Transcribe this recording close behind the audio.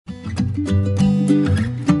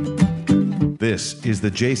This is The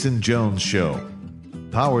Jason Jones Show,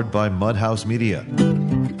 powered by Mudhouse Media.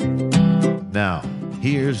 Now,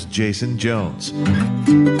 here's Jason Jones.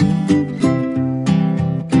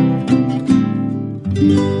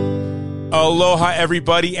 Aloha,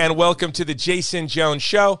 everybody, and welcome to The Jason Jones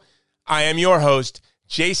Show. I am your host,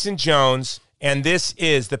 Jason Jones, and this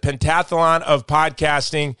is the pentathlon of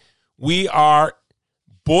podcasting. We are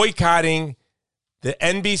boycotting the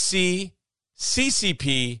NBC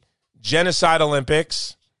CCP Genocide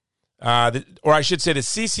Olympics, or I should say the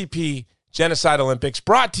CCP Genocide Olympics,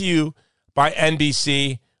 brought to you by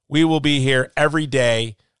NBC. We will be here every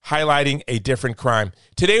day highlighting a different crime.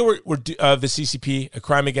 Today we're the CCP, a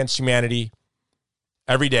crime against humanity,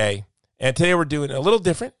 every day. And today we're doing a little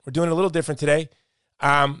different. We're doing a little different today.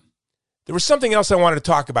 There was something else I wanted to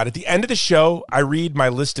talk about. At the end of the show, I read my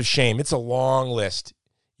list of shame. It's a long list.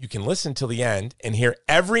 You can listen till the end and hear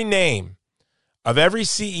every name of every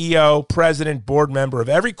CEO, president, board member of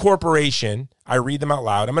every corporation. I read them out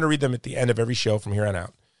loud. I'm going to read them at the end of every show from here on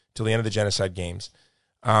out till the end of the Genocide Games.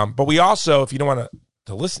 But we also, if you don't want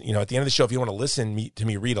to listen, at the end of the show, if you want to listen to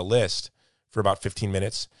me read a list for about 15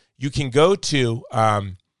 minutes, you can go to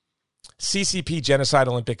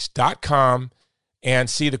ccpgenocideolympics.com and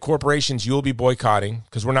see the corporations you'll be boycotting,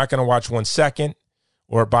 because we're not going to watch 1 second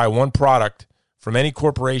or buy one product from any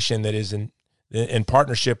corporation that is in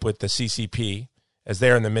partnership with the CCP, as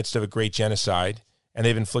they're in the midst of a great genocide, and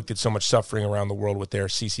they've inflicted so much suffering around the world with their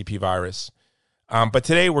CCP virus. But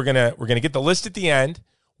today we're gonna get the list at the end.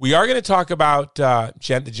 We are going to talk about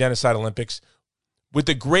the Genocide Olympics with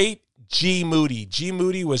the great G-Moody.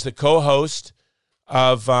 G-Moody was the co-host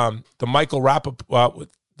of the Michael Rappaport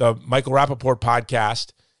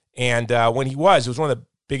podcast, and when it was one of the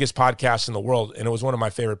biggest podcasts in the world, and it was one of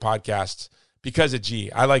my favorite podcasts because of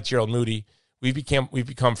G. I like Gerald Moody. We've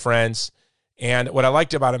become friends, and what I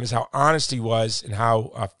liked about him is how honest he was and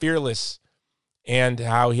how fearless, and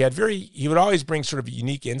how he would always bring sort of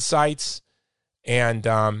unique insights, and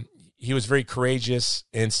he was very courageous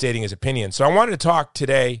in stating his opinion. So I wanted to talk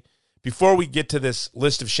today, before we get to this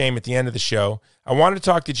list of shame at the end of the show, I wanted to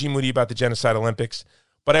talk to G-Moody about the Genocide Olympics,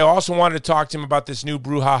 but I also wanted to talk to him about this new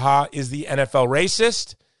brouhaha, is the NFL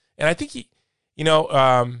racist? And I think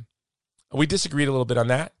we disagreed a little bit on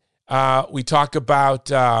that. We talk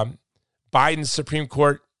about Biden's Supreme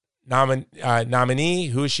Court nominee.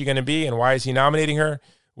 Who is she going to be, and why is he nominating her?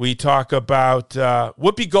 We talk about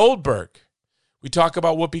Whoopi Goldberg.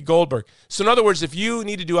 So in other words, if you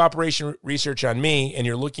need to do operation research on me and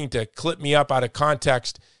you're looking to clip me up out of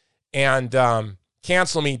context and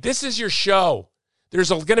cancel me, this is your show. There's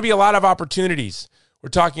going to be a lot of opportunities. We're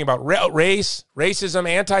talking about race, racism,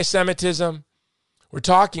 anti-Semitism. We're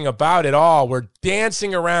talking about it all. We're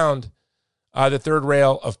dancing around the third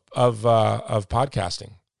rail of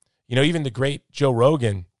podcasting. Even the great Joe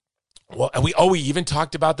Rogan. Well, we even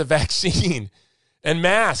talked about the vaccine and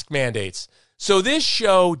mask mandates. So this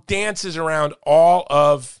show dances around all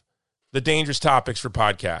of the dangerous topics for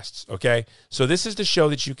podcasts, okay? So this is the show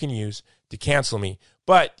that you can use to cancel me.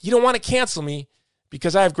 But you don't want to cancel me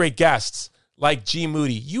because I have great guests like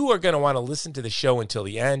G-Moody. You are going to want to listen to the show until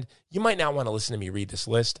the end. You might not want to listen to me read this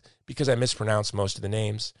list because I mispronounced most of the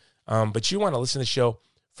names. But you want to listen to the show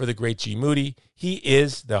for the great G-Moody. He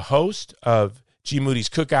is the host of G-Moody's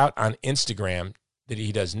Cookout on Instagram that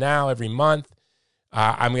he does now every month.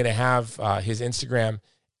 I'm going to have his Instagram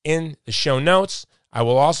in the show notes. I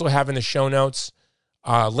will also have in the show notes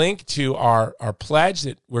a link to our pledge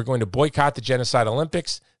that we're going to boycott the Genocide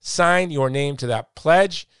Olympics. Sign your name to that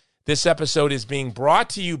pledge. This episode is being brought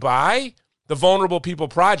to you by the Vulnerable People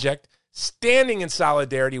Project, standing in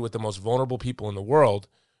solidarity with the most vulnerable people in the world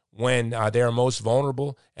when they are most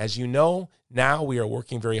vulnerable. As you know, now we are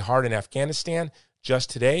working very hard in Afghanistan. Just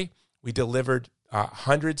today, we delivered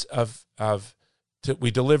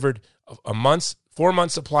we delivered a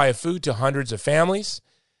 4-month supply of food to hundreds of families.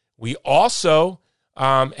 We also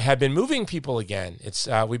have been moving people again.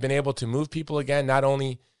 We've been able to move people again, not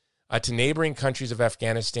only to neighboring countries of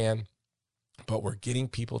Afghanistan, but we're getting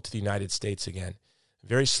people to the United States again.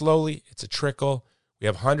 Very slowly, it's a trickle. We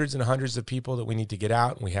have hundreds and hundreds of people that we need to get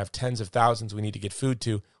out, and we have tens of thousands we need to get food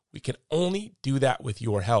to. We can only do that with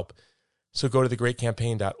your help. So go to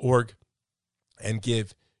thegreatcampaign.org and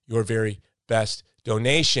give your very best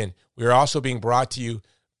donation. We are also being brought to you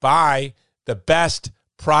by the best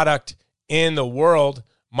product in the world,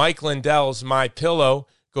 Mike Lindell's MyPillow.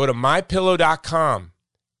 Go to mypillow.com.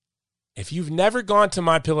 If you've never gone to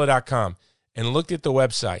mypillow.com and looked at the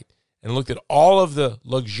website and looked at all of the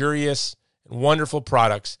luxurious and wonderful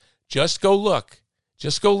products, just go look.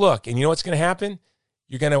 Just go look. And you know what's going to happen?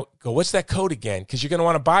 You're going to go, what's that code again? Because you're going to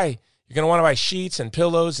want to buy You're going to want to buy sheets and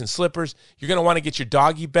pillows and slippers. You're going to want to get your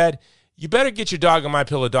doggy bed. You better get your dog a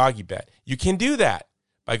MyPillow doggy bed. You can do that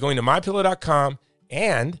by going to mypillow.com,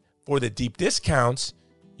 and for the deep discounts,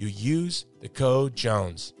 you use the code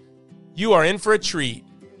Jones. You are in for a treat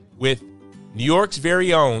with New York's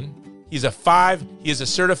very own. He is a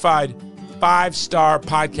certified 5-star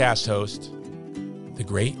podcast host, the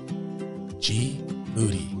great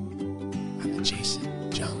G-Moody on the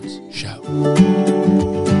Jason Jones Show.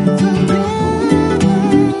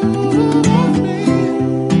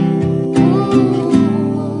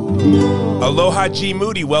 Aloha,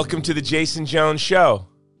 G-Moody. Welcome to the Jason Jones Show.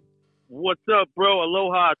 What's up, bro?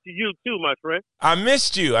 Aloha to you, too, my friend. I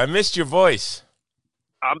missed you. I missed your voice.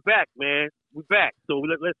 I'm back, man. We're back. So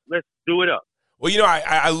let's do it up. Well, you know,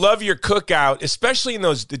 I love your cookout, especially in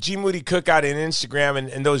the G-Moody cookout in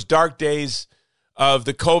Instagram and those dark days of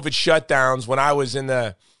the COVID shutdowns when I was in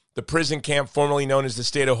the prison camp formerly known as the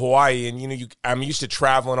state of Hawaii. And, you know, I'm used to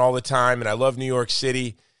traveling all the time, and I love New York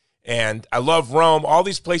City, and I love Rome. All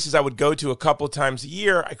these places I would go to a couple of times a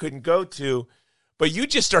year I couldn't go to. But you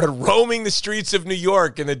just started roaming the streets of New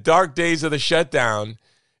York in the dark days of the shutdown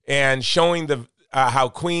and showing how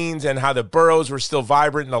Queens and how the boroughs were still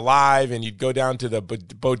vibrant and alive. And you'd go down to the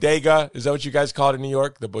bodega. Is that what you guys call it in New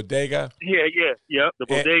York? The bodega? Yeah. The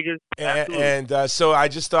bodegas. And so I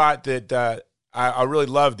just thought that I really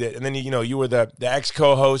loved it. And then, you know, you were the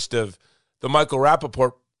ex-co-host of the Michael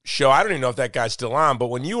Rappaport show. I don't even know if that guy's still on, but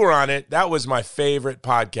when you were on it, that was my favorite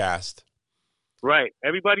podcast. Right.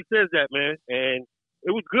 Everybody says that, man. And it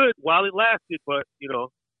was good while it lasted, but, you know,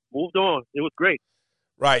 moved on. It was great.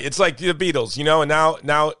 Right. It's like the Beatles, you know, and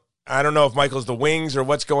now I don't know if Michael's the Wings or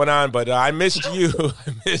what's going on, but I missed you.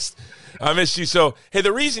 I missed you. So, hey,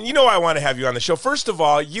 the reason, you know, I want to have you on the show, first of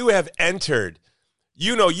all, you have entered,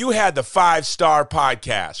 you know, you had the 5-star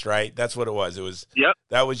podcast, right? That's what it was. Yep.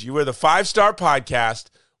 You were the 5-star podcast.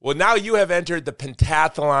 Well, now you have entered the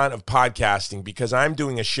pentathlon of podcasting because I'm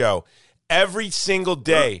doing a show every single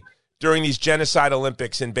day during these Genocide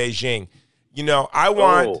Olympics in Beijing. You know,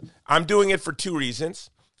 I'm doing it for 2 reasons.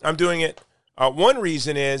 I'm doing it, one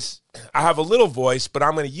reason is I have a little voice, but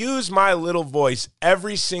I'm going to use my little voice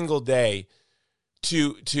every single day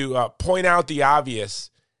to point out the obvious,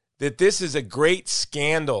 that this is a great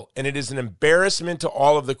scandal, and it is an embarrassment to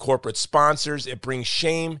all of the corporate sponsors. It brings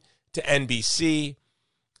shame to NBC.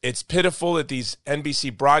 It's pitiful that these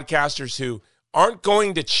NBC broadcasters who aren't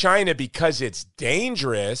going to China because it's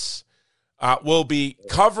dangerous will be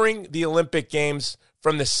covering the Olympic Games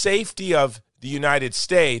from the safety of the United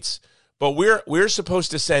States. But we're supposed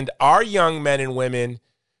to send our young men and women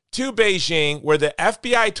to Beijing, where the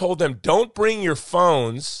FBI told them, don't bring your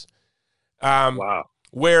phones. Wow.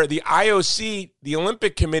 Where the IOC, the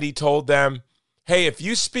Olympic Committee, told them, hey, if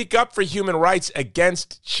you speak up for human rights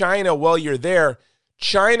against China while you're there,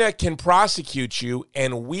 China can prosecute you,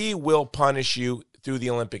 and we will punish you through the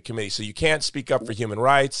Olympic Committee. So you can't speak up for human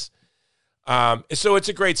rights. So it's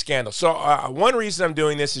a great scandal. So one reason I'm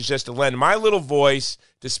doing this is just to lend my little voice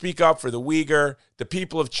to speak up for the Uyghur, the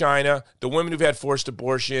people of China, the women who've had forced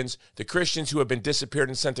abortions, the Christians who have been disappeared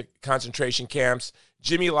and sent to concentration camps,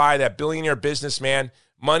 Jimmy Lai, that billionaire businessman.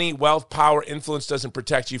 Money, wealth, power, influence doesn't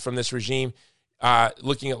protect you from this regime,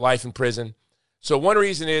 looking at life in prison. So one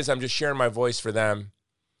reason is I'm just sharing my voice for them.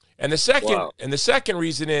 And the second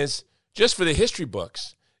reason is just for the history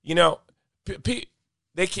books. You know,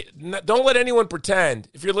 don't let anyone pretend,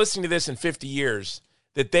 if you're listening to this in 50 years,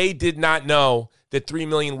 that they did not know that 3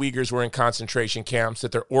 million Uyghurs were in concentration camps,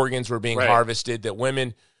 that their organs were being harvested, that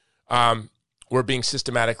women were being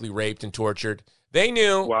systematically raped and tortured. They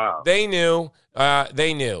knew. Wow. They knew.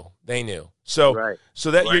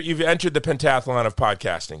 So that you've entered the pentathlon of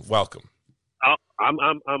podcasting. Welcome.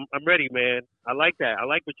 I'm ready, man. I like that. I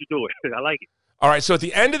like what you're doing. I like it. All right. So at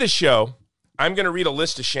the end of the show, I'm going to read a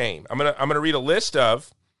list of shame. I'm going to read a list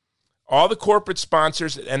of all the corporate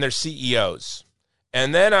sponsors and their CEOs,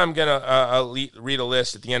 and then I'm going to read a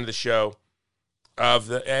list at the end of the show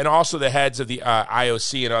and also the heads of the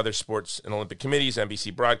IOC and other sports and Olympic committees,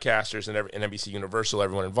 NBC broadcasters, and NBC Universal,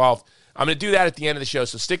 everyone involved. I'm going to do that at the end of the show.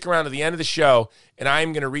 So stick around to the end of the show, and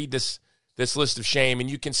I'm going to read this list of shame,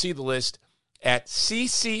 and you can see the list at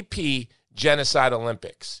CCP Genocide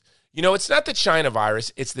Olympics. You know, it's not the China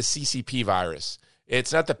virus, it's the CCP virus.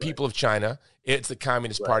 It's not the people of China, it's the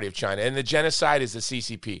Communist Party of China. And the genocide is the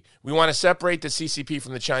CCP. We want to separate the CCP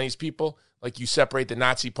from the Chinese people like you separate the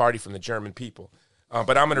Nazi Party from the German people.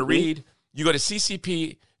 But I'm going to read, you go to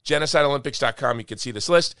ccpgenocideolympics.com, you can see this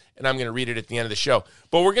list, and I'm going to read it at the end of the show.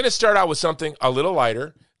 But we're going to start out with something a little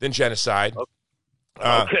lighter than genocide.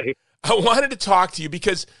 Okay. I wanted to talk to you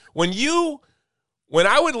because when you when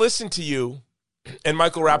I would listen to you and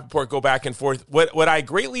Michael Rappaport go back and forth, what I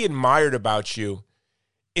greatly admired about you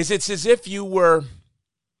is it's as if you were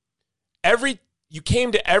you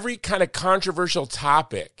came to every kind of controversial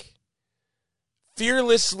topic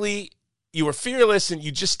fearlessly. You were fearless and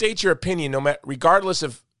you just state your opinion, regardless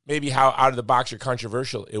of maybe how out of the box or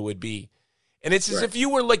controversial it would be. And it's as if you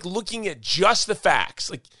were like looking at just the facts.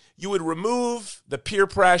 Like you would remove the peer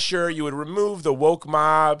pressure, you would remove the woke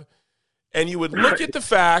mob, and you would look at the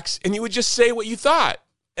facts and you would just say what you thought.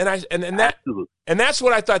 And that's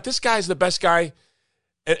what I thought. This guy's the best guy.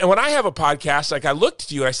 And when I have a podcast, like I looked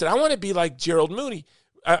to you and I said, I want to be like Gerald Moody.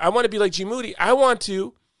 I want to be like G-Moody. I want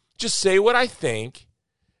to just say what I think.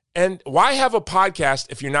 And why have a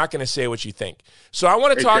podcast if you're not going to say what you think? So I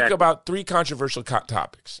want to talk about 3 controversial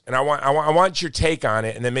topics, and I want your take on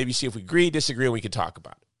it, and then maybe see if we agree, disagree, and we can talk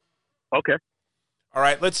about it. Okay. All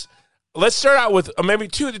right. Let's start out with maybe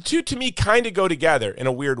 2. The 2 to me kind of go together in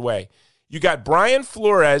a weird way. You got Brian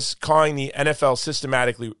Flores calling the NFL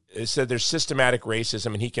said there's systematic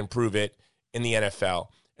racism, and he can prove it in the NFL.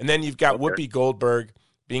 And then you've got Whoopi Goldberg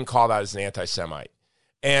being called out as an anti-Semite,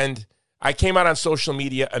 and I came out on social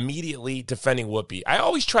media immediately defending Whoopi. I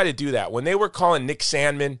always try to do that. When they were calling Nick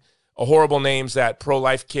Sandman a horrible names, that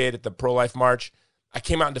pro-life kid at the pro-life march, I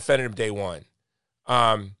came out and defended him day one.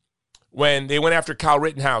 When they went after Kyle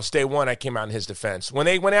Rittenhouse, day one, I came out in his defense. When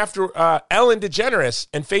they went after Ellen DeGeneres,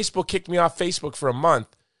 and Facebook kicked me off Facebook for a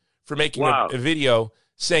month for making a video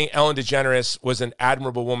saying Ellen DeGeneres was an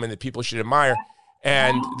admirable woman that people should admire,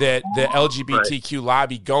 and that the LGBTQ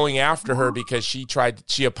lobby going after her because she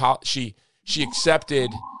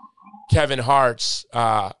accepted Kevin Hart's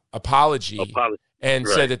apology and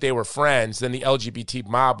said that they were friends. Then the LGBT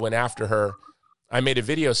mob went after her. I made a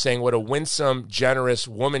video saying what a winsome, generous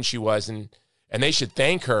woman she was, and they should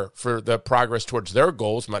thank her for the progress towards their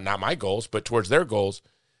goals, not my goals, but towards their goals.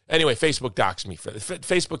 Anyway, Facebook doxed me.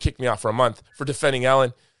 Facebook kicked me off for a month for defending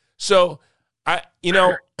Ellen. So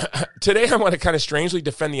today I want to kind of strangely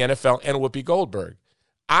defend the NFL and Whoopi Goldberg.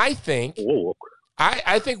 I think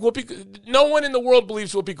Whoopi. No one in the world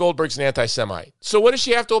believes Whoopi Goldberg's an anti-Semite. So what does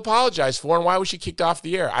she have to apologize for, and why was she kicked off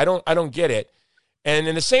the air? I don't get it. And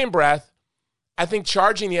in the same breath, I think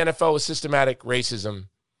charging the NFL with systematic racism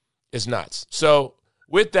is nuts. So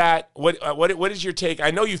with that, what is your take? I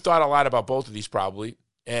know you thought a lot about both of these probably,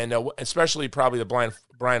 and especially probably the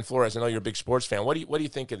Brian Flores. I know you're a big sports fan. What do you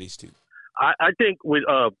think of these 2? I think with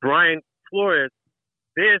Brian Flores,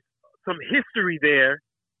 there's some history there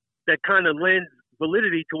that kind of lends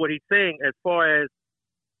validity to what he's saying as far as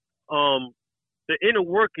the inner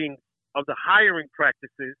workings of the hiring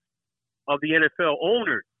practices of the NFL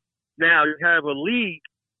owners. Now you have a league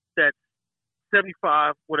that's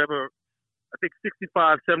 75, whatever, I think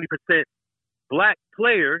 65, 70% black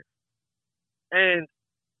players, and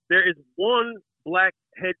there is one black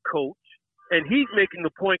head coach, and he's making the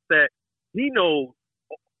point that he knows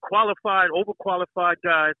qualified, overqualified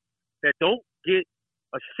guys that don't get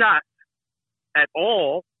a shot at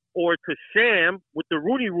all, or to sham with the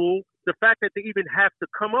Rooney Rule. The fact that they even have to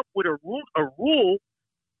come up with a rule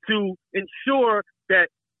to ensure that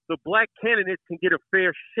the black candidates can get a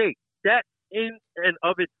fair shake. That in and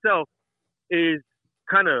of itself is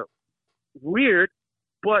kind of weird,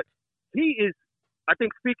 but he is, I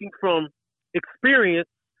think, speaking from experience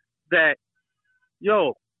that,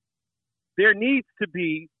 there needs to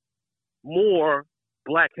be more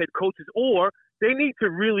black head coaches, or they need to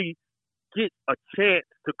really get a chance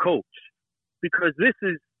to coach, because this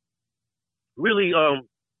is really,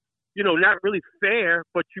 not really fair,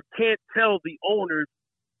 but you can't tell the owners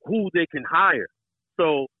who they can hire.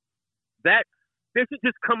 So that they should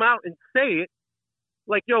just come out and say it,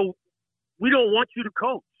 like, we don't want you to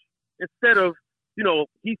coach. Instead of, he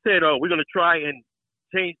said, we're going to try and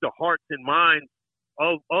change the hearts and minds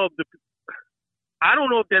of the. I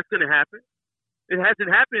don't know if that's going to happen. It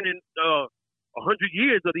hasn't happened in 100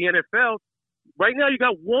 years of the NFL. Right now, you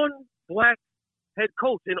got one black head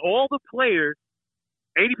coach, and all the players,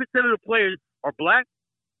 80% of the players are black.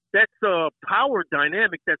 That's a power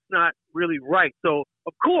dynamic that's not really right. So,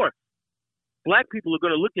 of course, black people are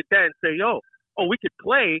going to look at that and say, we could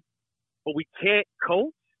play, but we can't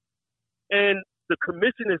coach. And the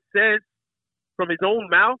commissioner says from his own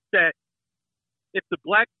mouth that if the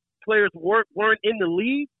black players weren't in the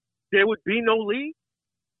league, there would be no league,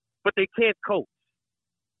 but they can't coach.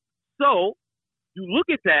 So you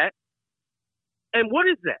look at that, and what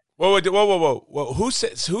is that? Whoa! Who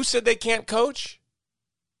said they can't coach?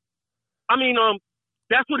 I mean,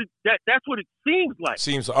 that's what it seems like.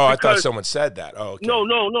 I thought someone said that. Oh, okay. No.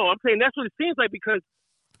 I'm saying that's what it seems like, because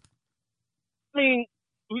I mean,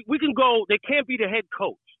 we can go. They can't be the head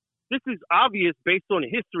coach. This is obvious based on the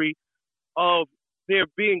history of there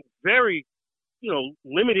being very,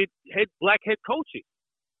 limited black head coaches.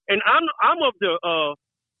 And I'm of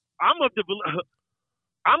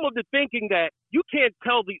the thinking that you can't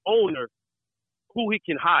tell the owner who he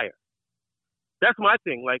can hire. That's my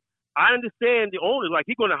thing. Like, I understand the owner, like,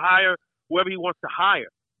 he's going to hire whoever he wants to hire.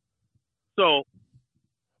 So,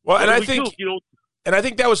 well, and I think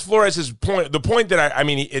that was Flores's point. The point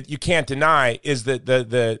that you can't deny is that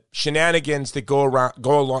the shenanigans that go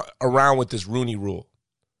around with this Rooney Rule.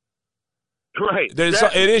 Right.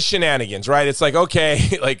 It is shenanigans, right? It's like,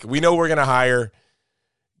 okay, like, we know we're going to hire,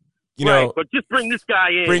 but just bring this guy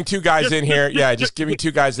in. Bring two guys in here. Just give me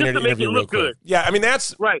two guys in here to interview real quick. Good. Yeah, I mean,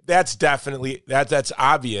 that's right. That's definitely that's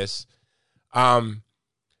obvious. Do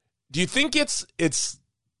you think it's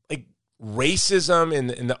like racism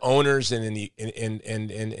in the owners and in the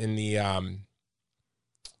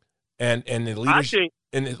leadership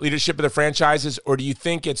in the leadership of the franchises, or do you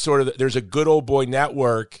think it's sort of there's a good old boy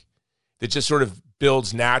network that just sort of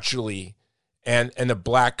builds naturally, and the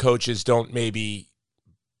black coaches don't maybe,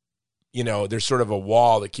 there's sort of a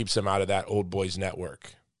wall that keeps them out of that old boys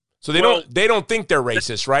network. So they don't think they're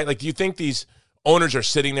racist, right? Like, do you think these owners are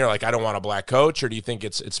sitting there like, I don't want a black coach, or do you think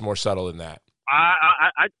it's more subtle than that?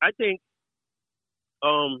 I think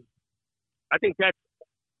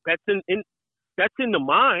that's in the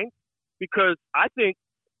mind, because I think,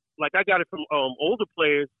 like, I got it from older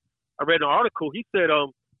players. I read an article. He said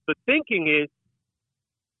the thinking is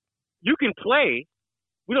you can play.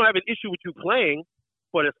 We don't have an issue with you playing,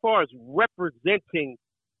 but as far as representing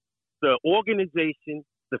the organization,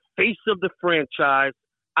 the face of the franchise,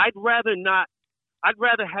 I'd rather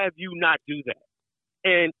have you not do that.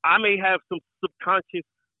 And I may have some subconscious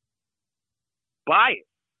bias.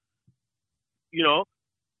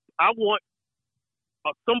 I want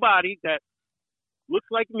somebody that looks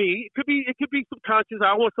like me. It could be subconscious.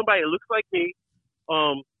 I want somebody that looks like me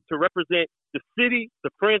to represent the city, the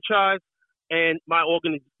franchise, and my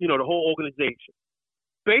the whole organization.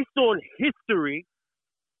 Based on history,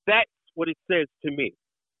 that's what it says to me.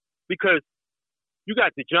 Because you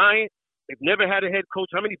got the Giants, they've never had a head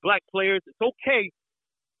coach. How many black players? It's okay.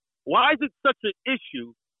 Why is it such an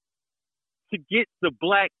issue to get the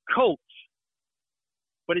black coach,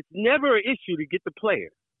 but it's never an issue to get the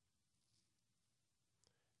player?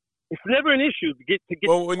 It's never an issue to get.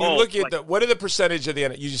 Well, when you look at what are the percentage of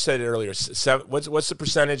the? You just said it earlier. What's the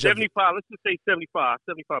percentage? 75. Let's just say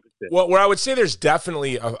 75%. Well, where I would say there's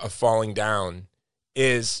definitely a falling down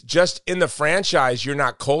is just in the franchise. You're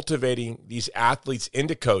not cultivating these athletes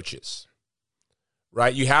into coaches,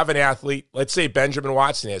 right? You have an athlete. Let's say Benjamin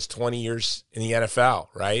Watson has 20 years in the NFL,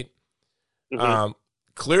 right? Mm-hmm.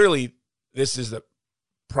 Clearly, this is the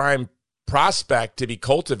prime prospect to be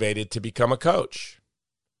cultivated to become a coach.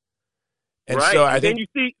 And right. So I think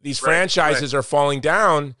these franchises are falling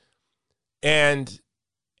down, and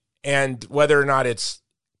whether or not it's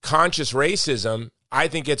conscious racism, I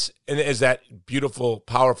think it's that beautiful,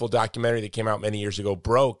 powerful documentary that came out many years ago,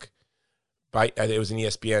 Broke. It was an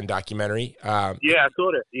ESPN documentary. Yeah, I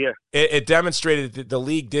saw that. Yeah, it demonstrated that the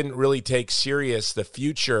league didn't really take serious the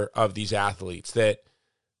future of these athletes. That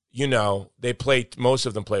most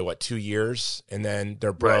of them play 2 years, and then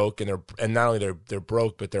they're broke, right. and not only they're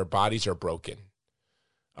broke, but their bodies are broken.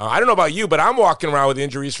 I don't know about you, but I'm walking around with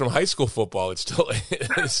injuries from high school football. It still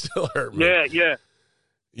hurt me. Yeah.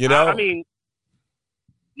 I mean,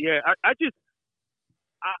 yeah.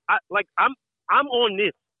 I'm on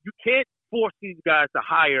this. You can't force these guys to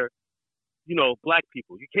hire, black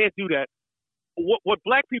people. You can't do that. What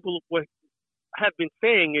black people have been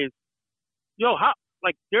saying is, there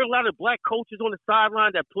are a lot of black coaches on the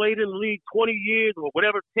sideline that played in the league 20 years or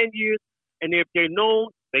whatever, 10 years, and if they're known,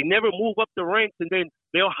 they never move up the ranks, and then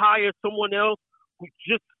they'll hire someone else who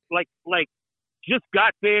just just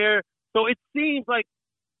got there. So it seems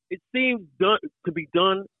done to be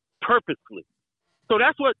done purposely. So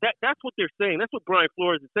that's what they're saying. That's what Brian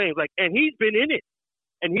Flores is saying. And he's been in it,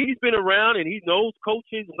 and he's been around, and he knows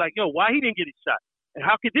coaches. Why he didn't get his shot, and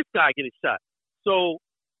how could this guy get his shot? So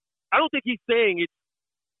I don't think he's saying it's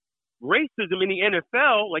racism in the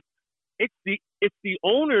NFL. It's the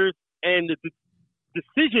owners and the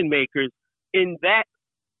decision makers in that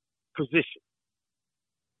position.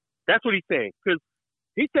 That's what he's saying, because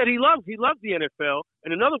he said he loves the NFL.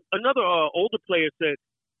 And another older player said,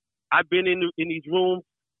 I've been in these rooms.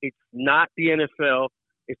 It's not the NFL.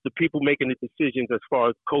 It's the people making the decisions as far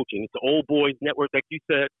as coaching. It's the old boys network, like you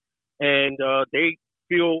said, and they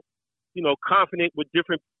feel confident with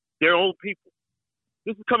their own people.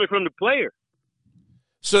 This is coming from the player.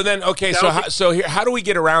 So then, okay, how do we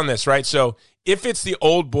get around this, right? So if it's the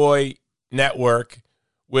old boy network,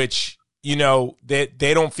 which, you know, they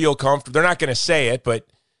don't feel comfortable, they're not going to say it, but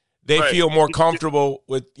they feel more comfortable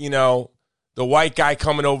with, you know, the white guy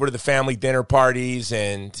coming over to the family dinner parties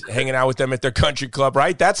and hanging out with them at their country club,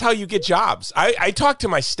 right? That's how you get jobs. I talk to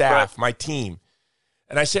my staff, my team,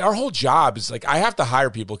 and I say our whole job is like I have to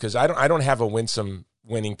hire people because I don't have a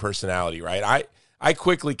winning personality, right? I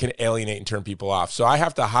quickly can alienate and turn people off. So I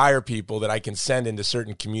have to hire people that I can send into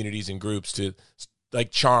certain communities and groups to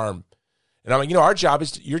like charm. And I'm like, you know, your job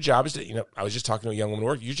is to, you know, I was just talking to a young woman at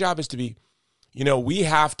work. Your job is to be, you know, we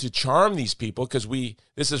have to charm these people because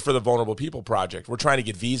this is for the Vulnerable People Project. We're trying to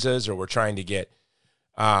get visas or we're trying to get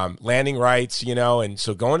landing rights, you know, and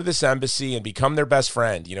so go into this embassy and become their best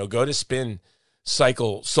friend, you know, go to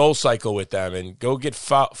soul cycle with them and go get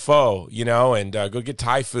pho, you know, and go get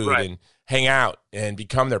Thai food and hang out and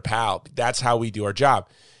become their pal. That's how we do our job.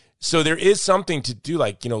 So there is something to do,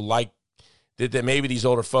 like, you know, like that maybe these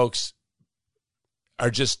older folks are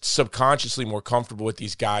just subconsciously more comfortable with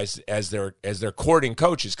these guys as they're courting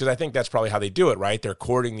coaches. Cause I think that's probably how they do it, right? They're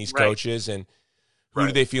courting these coaches and who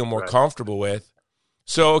do they feel more comfortable with?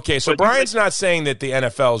 So, okay. So Brian's not saying that the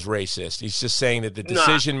NFL is racist. He's just saying that the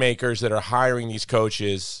decision makers that are hiring these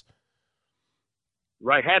coaches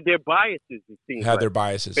have their biases. It seems their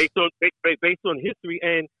biases based on history.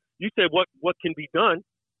 And you said what can be done.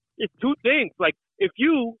 It's two things. Like if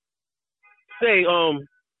you say,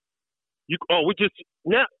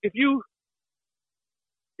 if you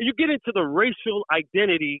get into the racial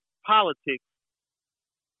identity politics,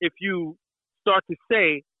 if you start to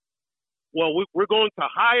say, well, we're going to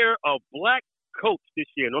hire a black coach this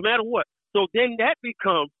year, no matter what. So then that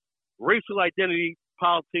becomes racial identity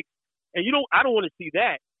politics, and I don't want to see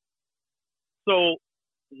that. So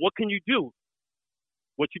what can you do?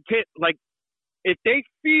 What you can't, like, if they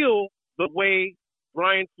feel the way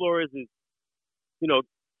Brian Flores is, you know,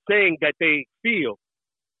 saying that they feel,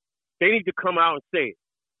 they need to come out and say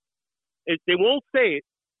it. They won't say it,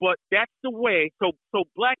 but that's the way. So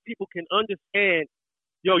black people can understand,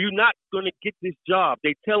 you're not going to get this job.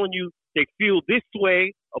 They're telling you they feel this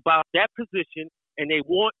way about that position, and they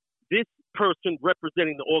want this person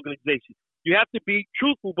representing the organization. You have to be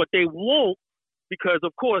truthful, but they won't, because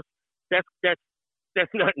of course that's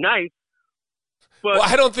not nice. But well,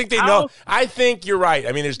 I don't think they know. I think you're right.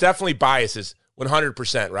 I mean, there's definitely biases,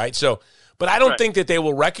 100%, right? So, but I don't think that they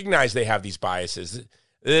will recognize they have these biases.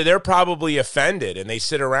 They're probably offended, and they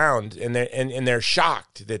sit around and they're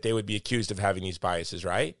shocked that they would be accused of having these biases,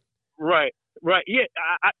 right? Right.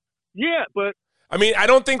 Yeah, but I mean, I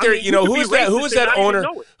don't think they're. You know, who is that owner?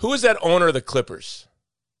 Who is that owner of the Clippers?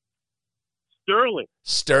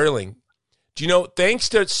 Sterling. Do you know? Thanks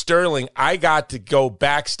to Sterling, I got to go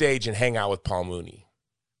backstage and hang out with Paul Mooney.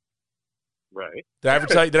 Right. Did I ever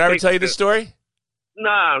tell you this story?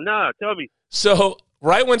 No. Tell me. So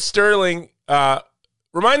right when Sterling.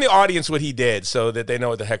 Remind the audience what he did so that they know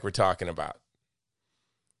what the heck we're talking about.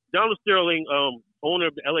 Donald Sterling, owner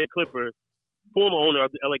of the LA Clippers, former owner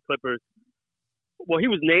of the LA Clippers, well, he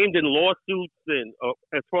was named in lawsuits, and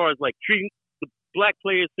as far as like treating the black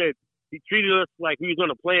players, said he treated us like he was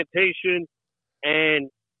on a plantation, and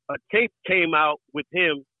a tape came out with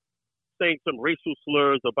him saying some racial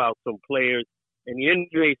slurs about some players, and the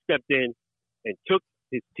NBA stepped in and took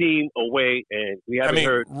his team away, and we haven't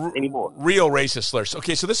heard anymore. Real racist slurs.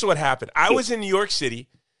 Okay, so this is what happened. I was in New York City.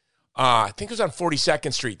 I think it was on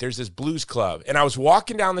 42nd Street. There's this blues club, and I was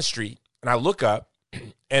walking down the street, and I look up,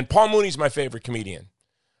 and Paul Mooney's my favorite comedian.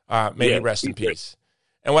 May he rest in peace.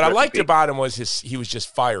 And what I liked about him was he was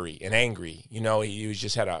just fiery and angry. You know, he was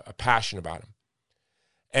just had a passion about him.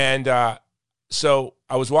 And so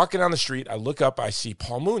I was walking down the street. I look up. I see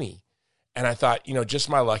Paul Mooney. And I thought, you know, just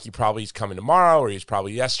my luck, he's coming tomorrow, or he's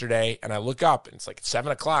probably yesterday. And I look up, and it's like 7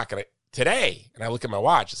 o'clock today. And I look at my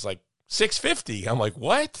watch, it's like 6:50. I'm like,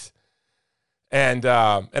 what? And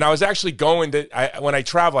I was actually going when I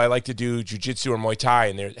travel, I like to do jiu-jitsu or Muay Thai,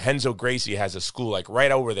 and Renzo Gracie has a school like right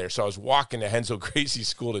over there. So I was walking to Renzo Gracie's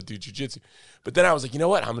school to do jiu-jitsu. But then I was like, you know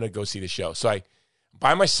what? I'm going to go see the show. So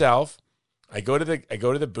by myself, I go to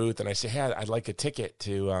the booth, and I say, hey, I'd like a ticket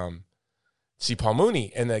to see Paul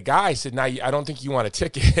Mooney. And the guy said, no, I don't think you want a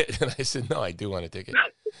ticket. And I said, no, I do want a ticket.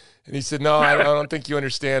 And he said, no, I don't think you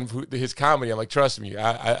understand his comedy. I'm like, trust me,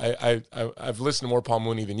 I've listened to more Paul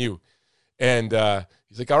Mooney than you. And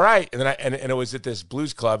he's like, all right. And then and it was at this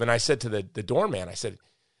blues club. And I said to the doorman, I said,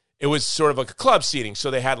 it was sort of like a club seating.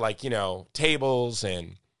 So they had like, you know, tables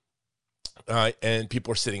and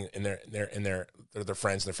people were sitting in their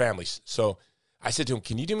friends and their families. So I said to him,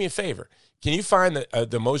 can you do me a favor? can you find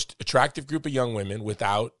the most attractive group of young women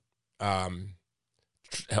without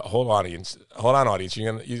hold on, audience.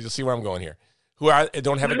 You'll see where I'm going here. Who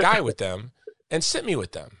don't have a guy with them, and sit me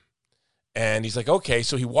with them. And he's like, okay.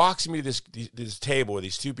 So he walks me to this table with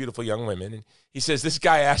these two beautiful young women, and he says, this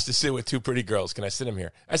guy asked to sit with two pretty girls. Can I sit him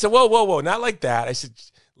here? I said, whoa, not like that. I said,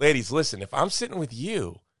 ladies, listen, if I'm sitting with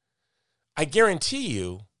you, I guarantee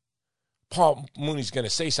you Paul Mooney's going to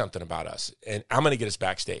say something about us, and I'm going to get us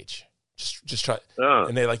backstage. Just try.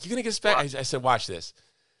 And they're like, you're going to get us back? I said, watch this.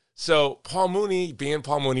 So Paul Mooney, being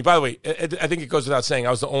Paul Mooney, by the way, I think it goes without saying,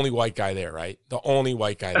 I was the only white guy there, right? The only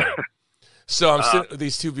white guy there. So I'm sitting with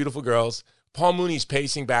these two beautiful girls. Paul Mooney's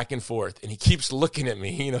pacing back and forth, and he keeps looking at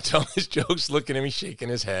me, telling his jokes, looking at me, shaking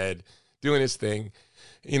his head, doing his thing,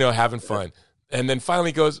 having fun. And then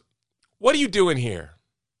finally goes, what are you doing here?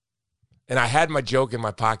 And I had my joke in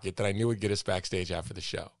my pocket that I knew would get us backstage after the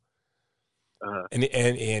show. And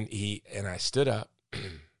I stood up,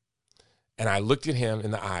 and I looked at him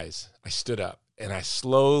in the eyes. I stood up, and I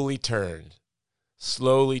slowly turned,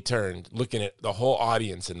 looking at the whole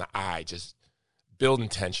audience in the eye, just building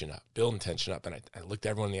tension up. And I looked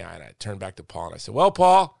everyone in the eye, and I turned back to Paul, and I said, well,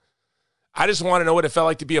 Paul, I just want to know what it felt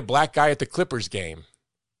like to be a black guy at the Clippers game.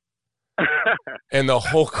 And the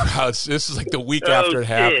whole crowd, this is like the week after it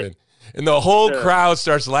happened, and the whole crowd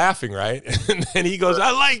starts laughing, right? And then he goes,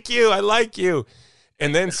 I like you.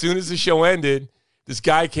 And then as soon as the show ended, this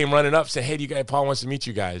guy came running up, said, hey, Paul wants to meet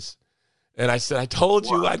you guys. And I said, I told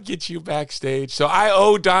you I'd get you backstage. So I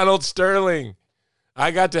owe Donald Sterling.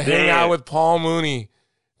 I got to hang out with Paul Mooney,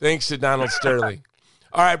 thanks to Donald Sterling.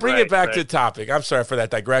 All right, bring it back to the topic. I'm sorry for that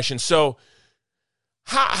digression. So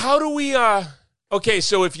how do we okay,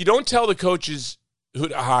 so if you don't tell the coaches who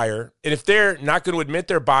to hire, and if they're not going to admit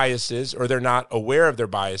their biases or they're not aware of their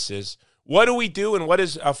biases, what do we do, and what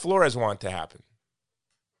does Flores want to happen?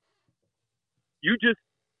 You just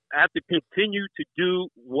have to continue to do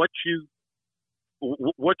what you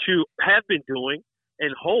have been doing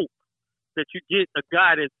and hope that you get a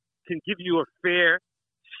guy that can give you a fair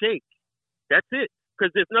shake. That's it.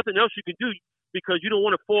 Because there's nothing else you can do, because you don't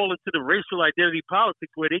want to fall into the racial identity politics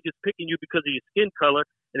where they're just picking you because of your skin color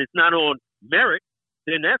and it's not on merit.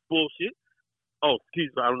 Then that's bullshit. Oh, excuse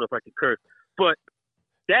me. I don't know if I can curse. But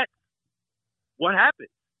that's what happened.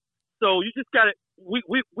 So you just got to –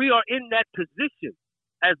 we are in that position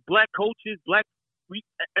as black coaches,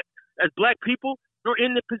 as black people. We're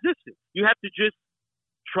in the position. You have to just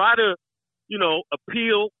try to,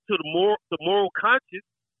 appeal to the moral conscience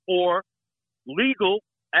or legal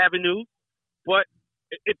avenues. But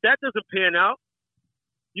if that doesn't pan out,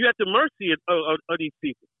 you have the mercy of these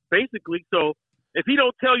people, basically. So if he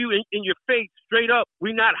don't tell you in your face straight up,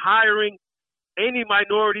 we're not hiring any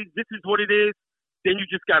minorities, this is what it is, then you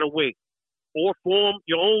just got to wait. Or form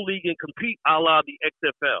your own league and compete a la the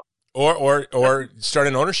XFL. Or start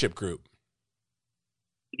an ownership group.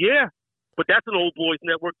 Yeah, but that's an old boys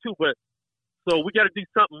network too. But so we got to do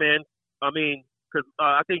something, man. I mean, because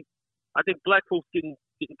I think black folks getting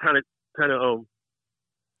kind of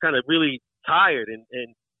really tired, and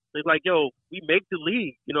they're like, yo, we make the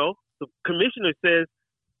league. The commissioner says,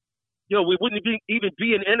 we wouldn't even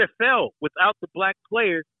be an NFL without the black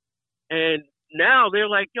players, and now they're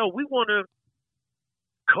like, we want to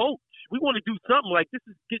coach. We want to do something. Like, this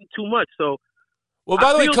is getting too much. So. Well,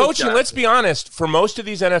 by the way, coaching, let's be honest, for most of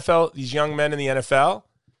these young men in the NFL,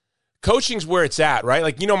 coaching's where it's at, right?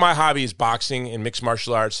 Like, my hobby is boxing and mixed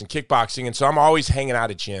martial arts and kickboxing, and so I'm always hanging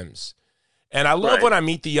out at gyms. And I love when I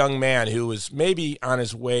meet the young man who was maybe on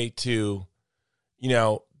his way to,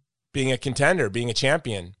 being a contender, being a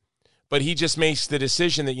champion, but he just makes the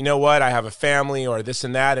decision that, I have a family or this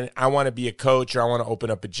and that, and I want to be a coach, or I want to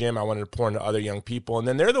open up a gym, I want to pour into other young people. And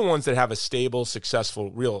then they're the ones that have a stable,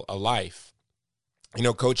 successful, real life.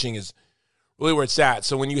 Coaching is really where it's at.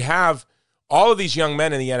 So when you have all of these young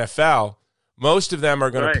men in the NFL, most of them are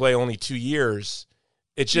going to play only 2 years.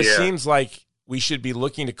 It just seems like we should be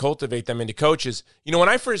looking to cultivate them into coaches. When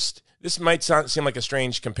I first, this might seem like a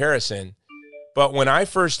strange comparison, but when I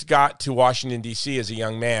first got to Washington, D.C. as a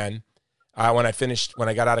young man, when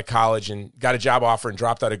I got out of college and got a job offer and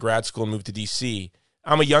dropped out of grad school and moved to D.C.,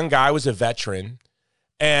 I'm a young guy, I was a veteran,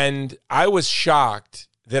 and I was shocked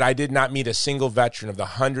that I did not meet a single veteran of the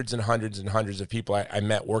hundreds and hundreds and hundreds of people I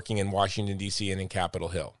met working in Washington, D.C. and in Capitol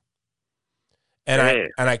Hill. And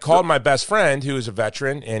I called my best friend, who is a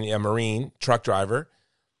veteran and a Marine truck driver,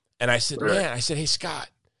 and I said, hey, Scott,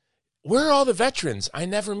 where are all the veterans? I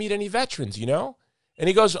never meet any veterans, And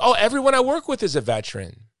he goes, oh, everyone I work with is a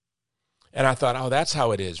veteran. And I thought, oh, that's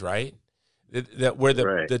how it is, right? That where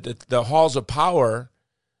the halls of power,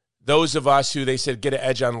 those of us who they said get an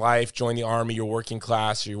edge on life, join the Army, you're working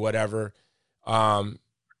class or whatever.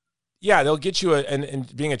 Yeah, they'll get you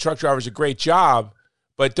and being a truck driver is a great job,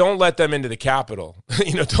 but don't let them into the Capitol.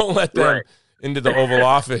 Don't let them into the Oval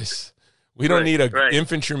Office. We don't need a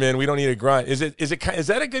infantryman. We don't need a grunt. Is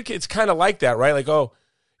that a good? It's kind of like that, right? Like, oh,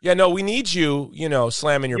 yeah, no, we need you,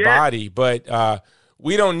 slamming your body, but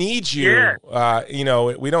we don't need you.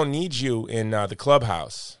 We don't need you in the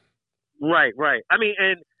clubhouse. Right. I mean,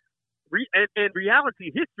 and reality,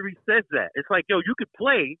 history says that. It's like, yo, you could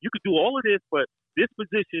play, you could do all of this, but this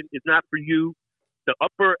position is not for you. The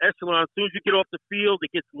upper echelon, as soon as you get off the field,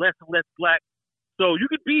 it gets less and less black. So you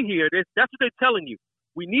could be here. That's what they're telling you.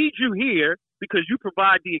 We need you here because you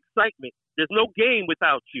provide the excitement. There's no game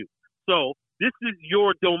without you. So this is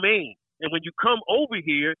your domain. And when you come over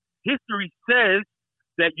here, history says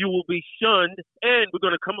that you will be shunned, and we're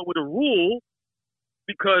going to come up with a rule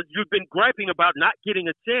because you've been griping about not getting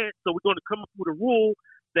a chance. So we're going to come up with a rule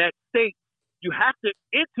that states you have to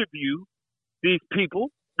interview these people.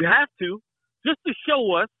 You have to, just to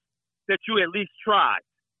show us that you at least tried.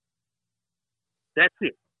 That's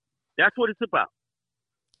it. That's what it's about.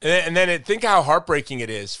 And then think how heartbreaking it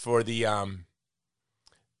is for the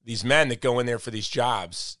these men that go in there for these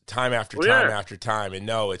jobs time after time after time, and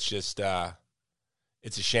no, it's just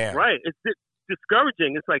it's a sham. Right. It's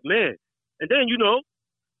discouraging. It's like, man. And then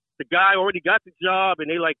the guy already got the job, and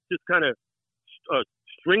they like just kind of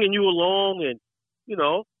stringing you along, and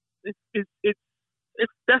it's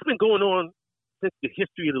that's been going on since the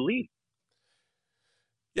history of the league.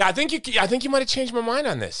 Yeah, I think you might have changed my mind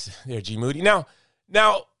on this, there, G-Moody. Now,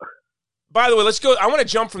 by the way, let's go. I want to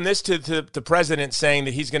jump from this to the president saying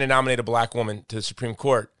that he's going to nominate a black woman to the Supreme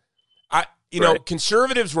Court.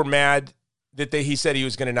 Conservatives were mad that he said he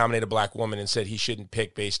was going to nominate a black woman and said he shouldn't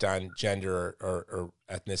pick based on gender or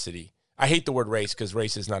ethnicity. I hate the word race because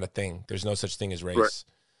race is not a thing. There's no such thing as race.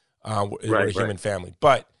 We're a human family.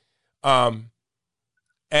 But,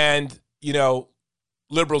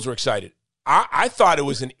 liberals were excited. I thought it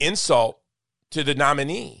was an insult to the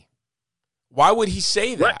nominee. Why would he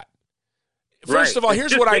say that? First of all,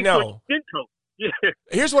 here's what I know.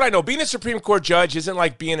 Here's what I know. Being a Supreme Court judge isn't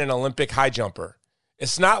like being an Olympic high jumper.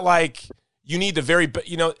 It's not like you need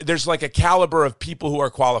there's like a caliber of people who are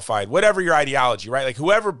qualified, whatever your ideology, right? Like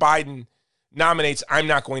whoever Biden nominates, I'm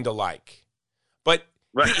not going to like. But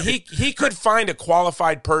he could find a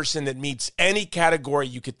qualified person that meets any category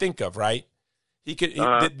you could think of, right? He could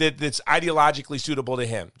that's ideologically suitable to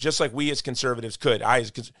him, just like we as conservatives could.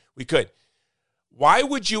 We could. Why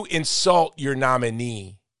would you insult your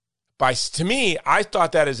nominee? To me, I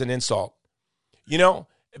thought that as an insult.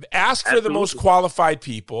 Ask for the most qualified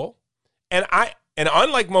people, and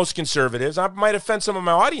unlike most conservatives, I might offend some of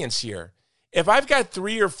my audience here. If I've got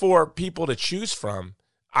 3 or 4 people to choose from,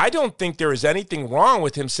 I don't think there is anything wrong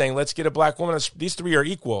with him saying, let's get a black woman. These 3 are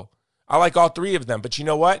equal. I like all 3 of them. But you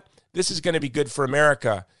know what? This is going to be good for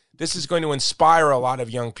America. This is going to inspire a lot of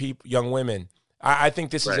young women. I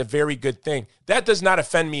think this is a very good thing. That does not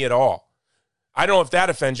offend me at all. I don't know if that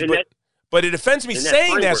offends you, but it offends me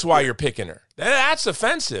saying that's why you're picking her. That's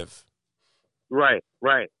offensive. Right.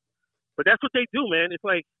 But that's what they do, man. It's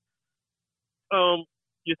like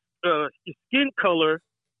your skin color.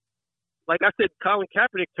 Like I said, Colin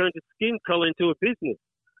Kaepernick turned his skin color into a business.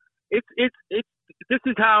 It's this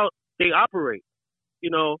is how they operate,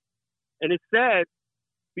 and it's sad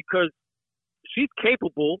because she's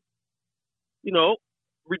capable,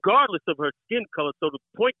 regardless of her skin color. So to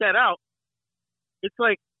point that out, it's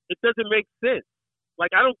like it doesn't make sense.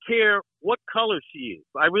 Like I don't care what color she is.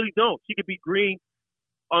 I really don't. She could be green.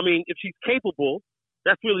 I mean, if she's capable,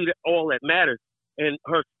 that's really all that matters. And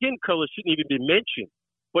her skin color shouldn't even be mentioned.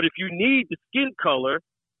 But if you need the skin color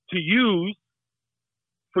to use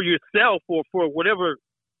for yourself or for whatever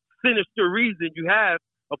sinister reason you have,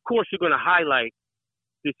 of course you're going to highlight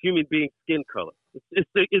this human being's skin color. It's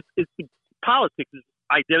the politics, it's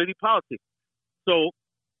identity politics. So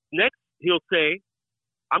next he'll say,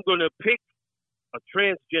 I'm going to pick a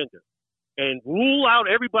transgender and rule out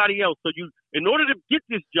everybody else. So in order to get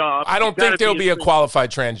this job, I don't think there'll be a qualified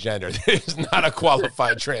transgender. There's not a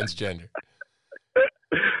qualified transgender.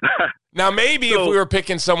 Now, maybe if we were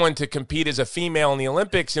picking someone to compete as a female in the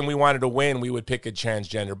Olympics and we wanted to win, we would pick a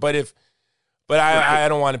transgender. But I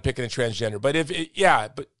don't want to pick a transgender. But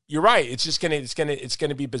but you're right. It's just gonna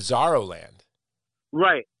be bizarro land.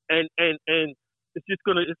 Right, and it's just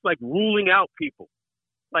it's like ruling out people.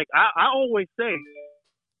 Like I always say,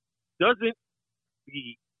 doesn't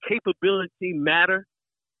the capability matter?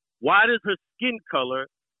 Why does her skin color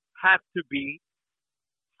have to be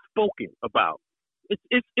spoken about?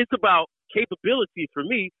 It's about capability for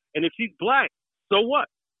me, And if she's black, so what?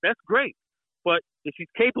 That's great. But if she's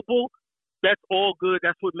capable, that's all good.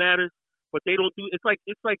 That's what matters. But they don't do. It's like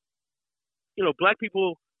black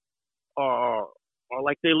people are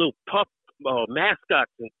like their little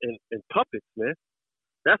mascots and puppets, man.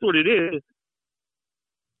 That's what it is.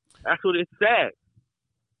 That's what it's sad.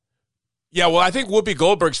 Yeah, well, I think Whoopi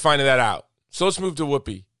Goldberg's finding that out. So let's move to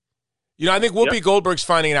Whoopi. I think Whoopi Goldberg's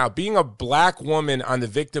finding it out. Being a black woman on the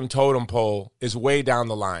victim totem pole is way down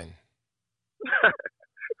the line.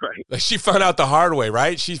 Right. Like she found out the hard way,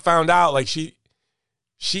 right? She found out like she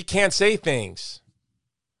can't say things.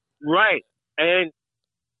 Right. And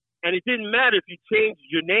it didn't matter if you changed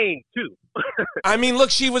your name too. I mean,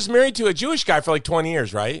 look, she was married to a Jewish guy for like 20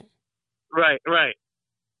 years, right? Right.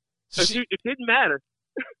 So it didn't matter.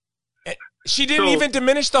 She didn't even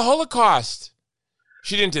diminish the Holocaust.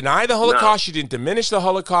 She didn't deny the Holocaust. No. She didn't diminish the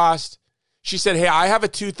Holocaust. She said, hey, I have a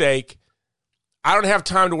toothache. I don't have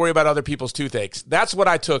time to worry about other people's toothaches. That's what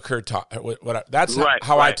I took her that's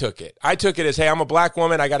how I took it. I took it as, hey, I'm a black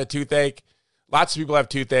woman. I got a toothache. Lots of people have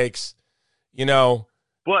toothaches,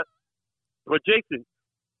 But Jason,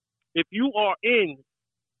 if you are in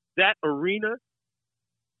that arena,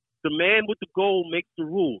 the man with the goal makes the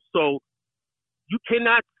rules. So you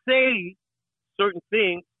cannot say certain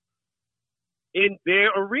things in their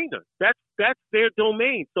arena. That's their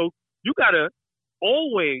domain. So you gotta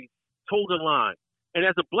always toe the line. And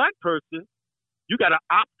as a black person, you gotta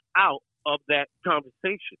opt out of that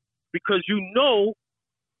conversation because you know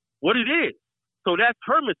what it is. So that's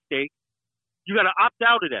her mistake. You gotta opt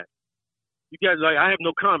out of that. You guys I have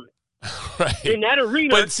no comment. Right. In that arena.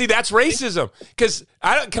 But see, that's racism. Because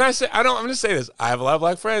I'm gonna say this. I have a lot of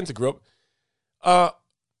black friends who grew up.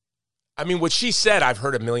 I mean, what she said, I've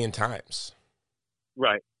heard a million times.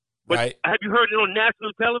 Right. But right. Have you heard it on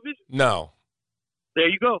national television? No. There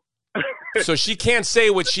you go. So she can't say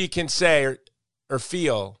what she can say or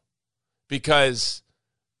feel because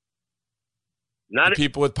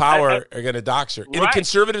people with power are going to dox her. And the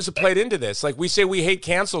conservatives have played into this. Like we say we hate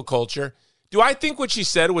cancel culture. Do I think what she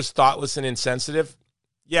said was thoughtless and insensitive?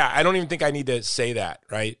 Yeah, I don't even think I need to say that,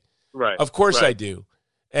 right? Right. Of course I do.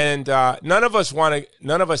 And none of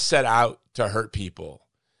us set out to hurt people.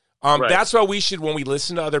 That's why when we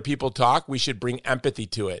listen to other people talk, we should bring empathy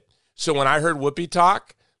to it. So when I heard Whoopi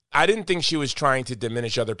talk, I didn't think she was trying to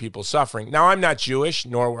diminish other people's suffering. Now, I'm not Jewish,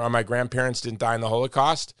 nor were my grandparents didn't die in the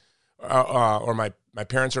Holocaust, or my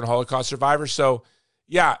parents are Holocaust survivors. So,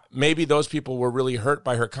 yeah, maybe those people were really hurt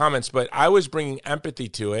by her comments, but I was bringing empathy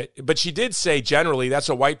to it. But she did say, generally, that's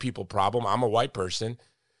a white people problem. I'm a white person.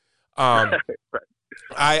 I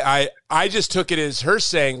just took it as her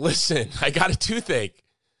saying, listen, I got a toothache.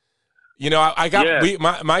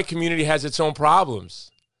 My community has its own problems.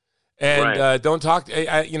 And don't talk.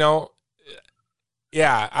 I don't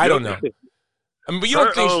know. But you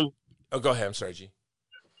don't think? Go ahead. I'm sorry, G.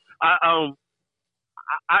 I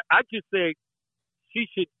just say she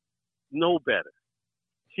should know better.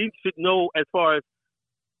 She should know as far as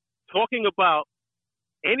talking about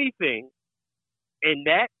anything in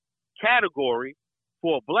that category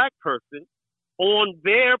for a black person on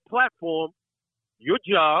their platform. Your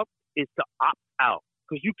job is to opt out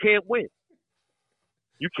because you can't win.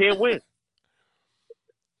 You can't win.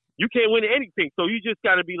 You can't win anything. So you just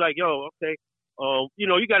got to be like, yo, okay.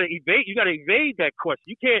 You got to evade. You got to evade that question.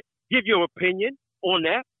 You can't give your opinion on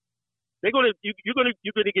that. You're gonna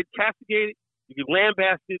get castigated. You get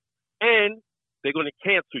lambasted, and they're gonna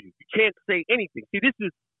cancel you. You can't say anything. See, this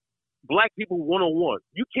is black people 101.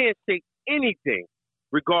 You can't say anything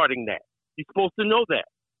regarding that. You're supposed to know that.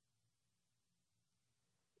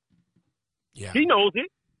 Yeah. She knows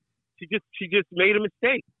it. She just made a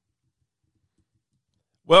mistake.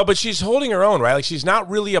 Well, but she's holding her own, right? Like she's not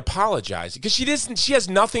really apologizing because she has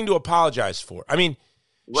nothing to apologize for. I mean,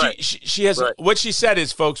 she has what she said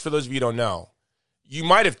is, folks, for those of you who don't know, you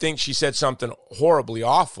might have think she said something horribly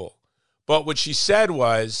awful, but what she said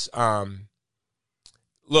was,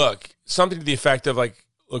 look, something to the effect of like,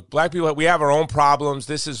 look, black people, we have our own problems.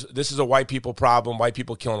 This is a white people problem. White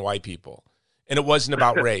people killing white people, and it wasn't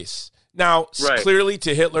about race. Now, clearly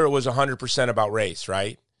to Hitler, it was 100% about race,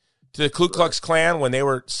 right? To the Ku Klux Klan, when they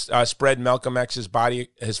were spreading Malcolm X's body,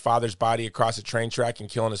 his father's body across a train track and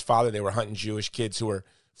killing his father, they were hunting Jewish kids who were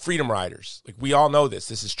freedom riders. Like we all know this.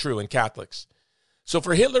 This is true in Catholics. So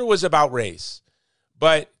for Hitler, it was about race.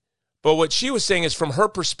 But what she was saying is from her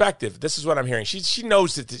perspective, this is what I'm hearing. She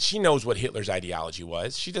knows she knows what Hitler's ideology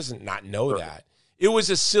was. She doesn't not know that. It was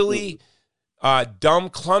a silly, dumb,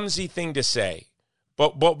 clumsy thing to say.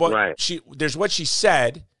 But there's what she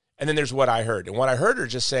said, and then there's what I heard. And what I heard her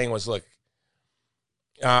just saying was, look,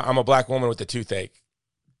 I'm a black woman with a toothache.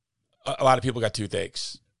 a lot of people got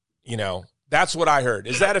toothaches. You know, that's what I heard.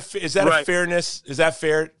 Is that Right. a fairness? Is that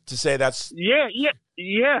fair to say that's? Yeah.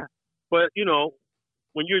 But, you know,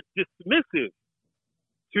 when you're dismissive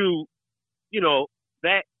to, you know,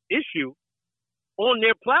 that issue on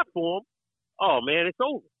their platform, oh, man, it's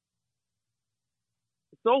over.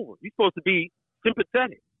 It's over. You're supposed to be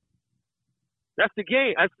sympathetic. That's the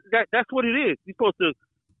game. That's what it is. You're supposed to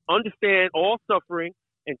understand all suffering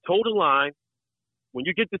and toe the line. When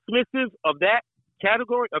you get dismissive of that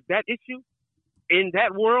category, of that issue, in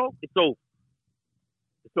that world, it's over.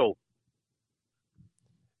 It's over.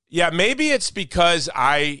 Yeah, maybe it's because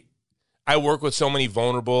I work with so many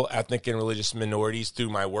vulnerable ethnic and religious minorities through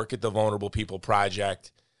my work at the Vulnerable People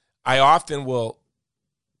Project. I often will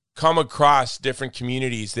come across different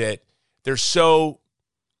communities that there's so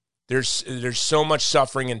much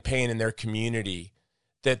suffering and pain in their community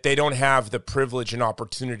that they don't have the privilege and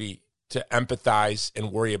opportunity to empathize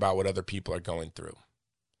and worry about what other people are going through.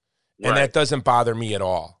 Right. And that doesn't bother me at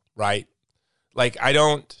all, right? Like, I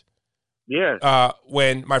don't... Yeah.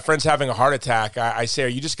 When my friend's having a heart attack, I say, are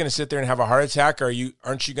you just going to sit there and have a heart attack, or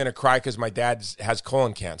aren't you going to cry because my dad has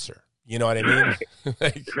colon cancer? You know what I mean?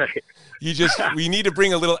 Like, Right. we need to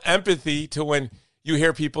bring a little empathy to when you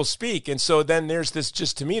hear people speak. And so then there's this,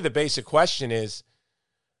 just to me, the basic question is,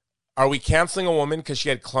 are we canceling a woman because she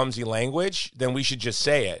had clumsy language? Then we should just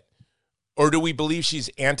say it. Or do we believe she's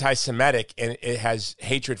anti-Semitic and it has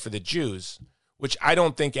hatred for the Jews? Which I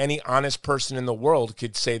don't think any honest person in the world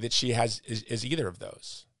could say that she is either of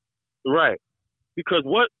those. Right. Because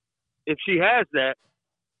what if she has that?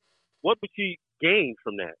 What would she gain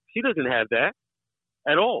from that? She doesn't have that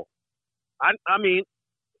at all. I mean,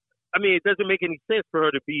 it doesn't make any sense for her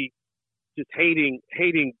to be just hating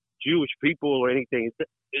Jewish people or anything.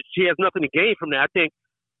 She has nothing to gain from that. I think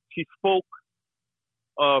she spoke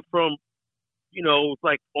from, you know,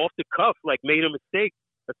 like off the cuff, like made a mistake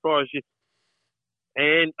as far as just.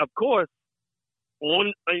 And of course,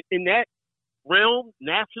 in that realm,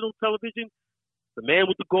 national television, the man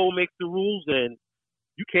with the goal makes the rules, and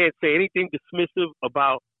you can't say anything dismissive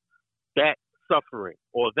about that suffering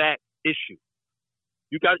or that issue.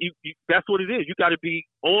 That's what it is. You got to be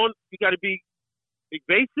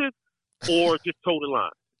evasive or just toe the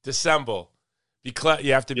line. Dissemble.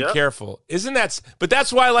 You have to be careful. But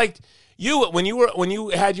that's why, like, when you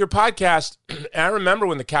had your podcast, and I remember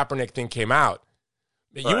when the Kaepernick thing came out,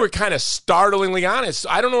 you were kind of startlingly honest.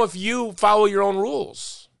 I don't know if you follow your own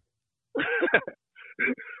rules.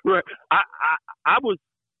 Right. I was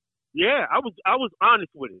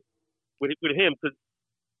honest with him because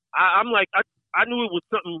I'm like I knew it was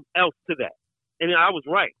something else to that, and I was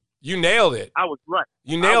right. You nailed it. I was right.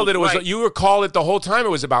 You nailed it. It was right. You recalled it the whole time. It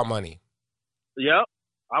was about money. Yep,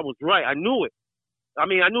 I was right. I knew it. I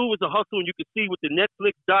mean, I knew it was a hustle, and you could see with the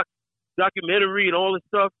Netflix documentary and all this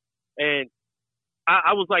stuff, and.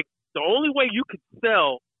 I was like, the only way you could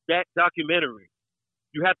sell that documentary,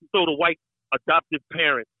 you have to throw the white adoptive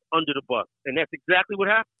parents under the bus. And that's exactly what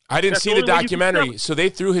happened. I didn't see the documentary. So they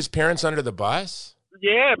threw his parents under the bus?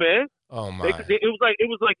 Yeah, man. Oh, my. It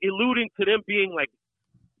was like alluding to them being like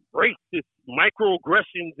racist,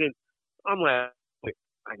 microaggressions. And I'm like,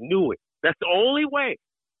 I knew it. That's the only way.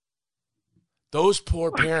 Those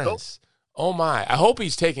poor parents. Oh, my. I hope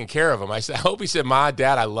he's taking care of them. I hope he said, Ma,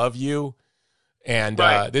 Dad, I love you. And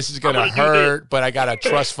this is going to hurt, but I got a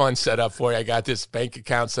trust fund set up for you. I got this bank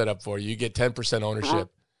account set up for you. You get 10% ownership.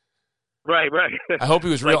 Right. I hope he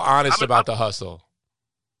was real honest about the hustle.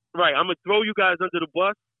 Right. I'm going to throw you guys under the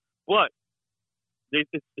bus, but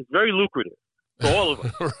it's very lucrative for all of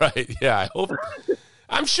us. Right. Yeah. I hope.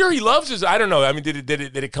 I'm sure he loves his. I don't know. I mean, did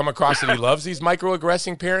it come across that he loves these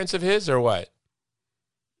microaggressing parents of his, or what?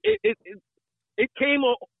 It came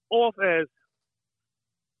off as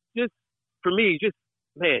just. For me, just,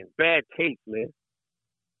 man, bad taste, man. It's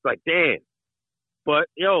like, damn. But,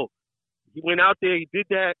 he went out there, he did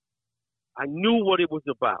that. I knew what it was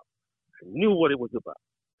about.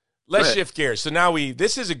 Let's shift gears. So now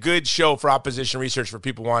this is a good show for opposition research for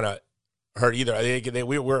people who want to hurt either.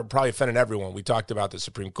 We're probably offending everyone. We talked about the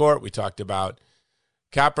Supreme Court. We talked about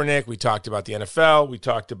Kaepernick. We talked about the NFL. We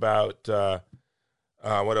talked about,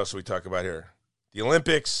 what else did we talk about here? The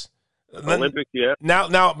Olympics. Olympics, yeah. Now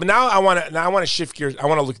I want to shift gears. I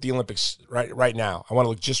want to look at the Olympics right now. I want to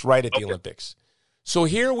look just right at the Olympics. So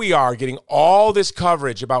here we are getting all this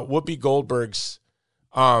coverage about Whoopi Goldberg's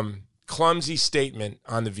clumsy statement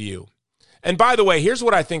on The View. And by the way, here's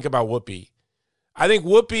what I think about Whoopi. I think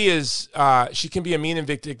Whoopi is she can be a mean and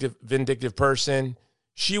vindictive person.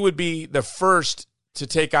 She would be the first to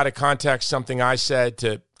take out of context something I said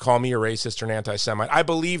to call me a racist or an anti-Semite. I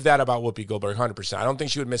believe that about Whoopi Goldberg 100%. I don't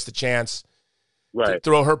think she would miss the chance to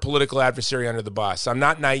throw her political adversary under the bus. I'm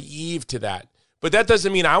not naive to that. But that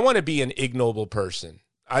doesn't mean I want to be an ignoble person.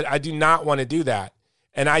 I do not want to do that.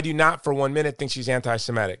 And I do not for 1 minute think she's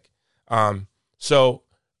anti-Semitic. So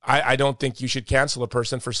I don't think you should cancel a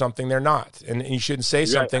person for something they're not. And you shouldn't say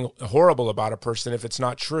something horrible about a person if it's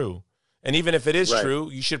not true. And even if it is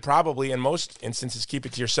true, you should probably, in most instances, keep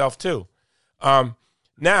it to yourself too.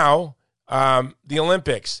 Now, the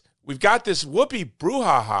Olympics. We've got this Whoopi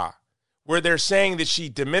brouhaha where they're saying that she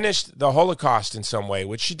diminished the Holocaust in some way,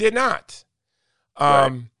 which she did not.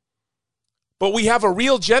 But we have a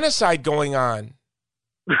real genocide going on.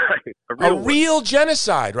 A real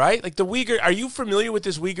genocide, right? Like the Uyghur. Are you familiar with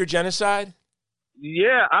this Uyghur genocide?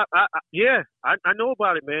 Yeah, I know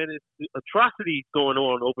about it, man. It's atrocities going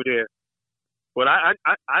on over there. But I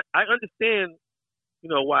understand,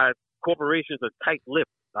 why corporations are tight-lipped.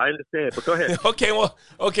 I understand, but go ahead.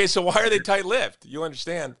 Okay, so why are they tight-lipped? You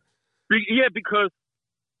understand? Yeah, because,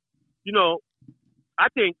 I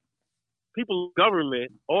think people in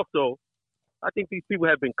government also, I think these people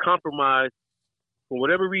have been compromised for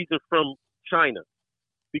whatever reason from China.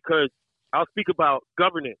 Because I'll speak about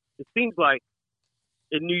governance. It seems like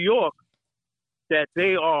in New York that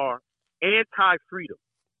they are anti-freedom.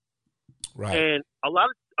 Right. And a lot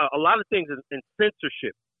of things in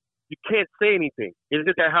censorship. You can't say anything.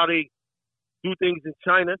 Isn't that how they do things in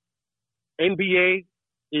China? NBA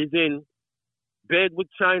is in bed with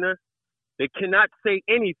China. They cannot say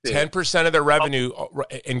anything. 10% of their revenue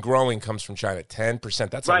and growing comes from China. 10%.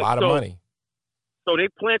 That's a lot of money. So they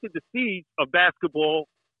planted the seeds of basketball,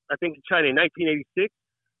 I think, in China in 1986.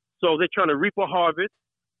 So they're trying to reap a harvest.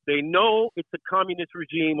 They know it's a communist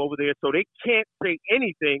regime over there, so they can't say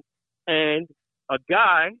anything. And a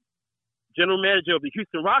guy, general manager of the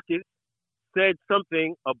Houston Rockets, said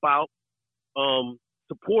something about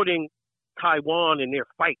supporting Taiwan in their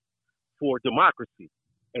fight for democracy.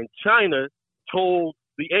 And China told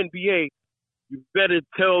the NBA, you better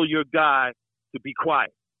tell your guy to be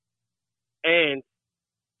quiet. And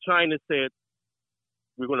China said,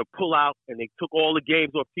 we're going to pull out, and they took all the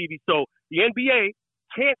games off TV. So the NBA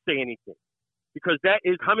can't say anything because that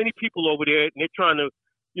is how many people over there, and they're trying to,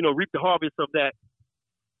 reap the harvest of that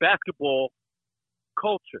basketball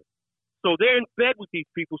culture. So they're in bed with these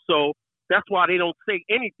people. So that's why they don't say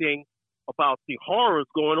anything about the horrors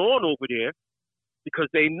going on over there because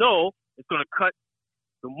they know it's going to cut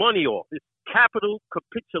the money off. It's capital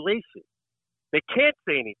capitulation. They can't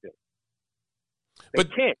say anything. They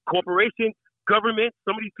can't. Corporations, government,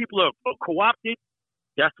 some of these people are co-opted.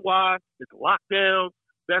 That's why it's lockdowns.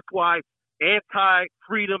 That's why it's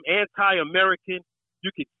anti-freedom, anti-American. You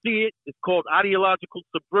can see it. It's called ideological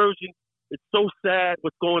subversion. It's so sad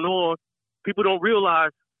what's going on. People don't realize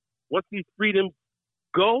once these freedoms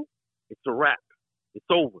go, it's a wrap. It's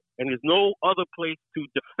over. And there's no other place to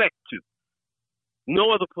defect to.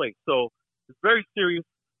 No other place. So it's very serious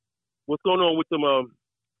what's going on with them,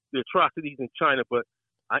 the atrocities in China. But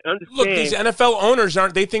I understand. Look, these NFL owners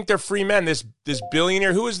they think they're free men. This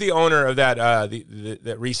billionaire, who was the owner of that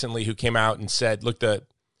that recently who came out and said, look,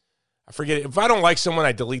 I forget it. If I don't like someone,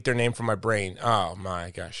 I delete their name from my brain. Oh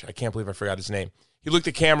my gosh, I can't believe I forgot his name. He looked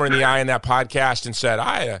the camera in the eye in that podcast and said,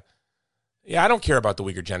 I don't care about the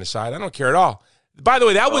Uyghur genocide. I don't care at all. By the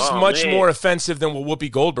way, that was much more offensive than what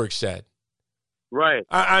Whoopi Goldberg said. Right.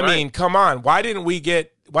 I mean, come on. Why didn't he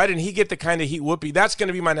get the kind of heat Whoopi? That's going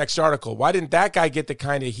to be my next article. Why didn't that guy get the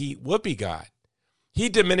kind of heat Whoopi got? He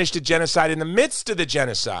diminished the genocide in the midst of the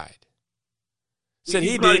genocide. Said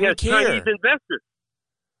he didn't care. Chinese investors.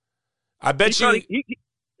 I bet you. He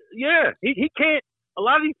can't. A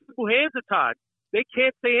lot of these people hands are tied. They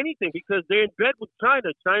can't say anything because they're in bed with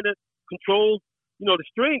China. China controls, the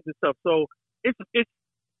strings and stuff. So it's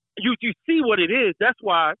you see what it is. That's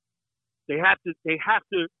why they have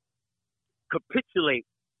to capitulate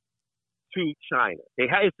to China.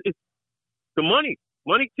 It's the money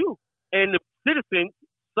too, and the citizens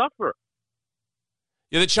suffer.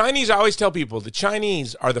 Yeah, the Chinese. I always tell people the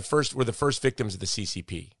Chinese were the first victims of the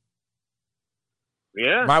CCP.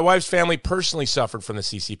 Yeah, my wife's family personally suffered from the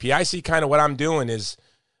CCP. I see kind of what I'm doing is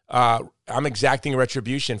I'm exacting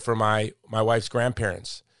retribution for my wife's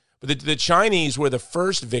grandparents. But the Chinese were the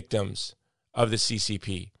first victims of the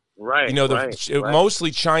CCP. Right.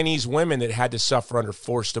 Mostly Chinese women that had to suffer under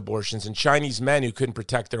forced abortions and Chinese men who couldn't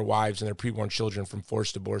protect their wives and their preborn children from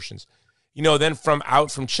forced abortions. Then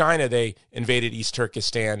from China, they invaded East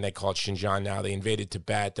Turkestan. They call it Xinjiang now. They invaded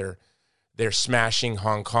Tibet. They're smashing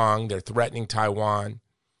Hong Kong. They're threatening Taiwan.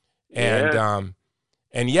 And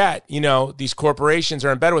And yet, these corporations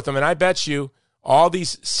are in bed with them. And I bet you all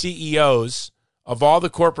these CEOs of all the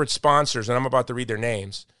corporate sponsors, and I'm about to read their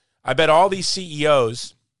names, I bet all these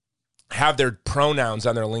CEOs have their pronouns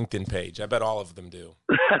on their LinkedIn page. I bet all of them do.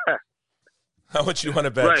 How much you want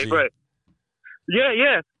to bet? Right, G? right.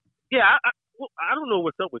 Yeah. I don't know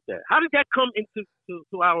what's up with that. How did that come into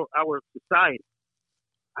our society?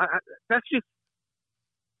 That's just,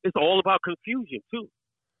 it's all about confusion too.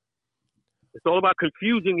 It's all about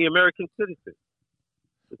confusing the American citizen.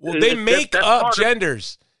 Well, they make up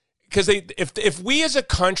genders because if we as a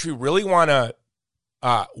country really want to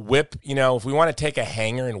whip, if we want to take a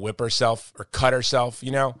hanger and whip ourselves or cut ourselves,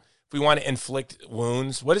 if we want to inflict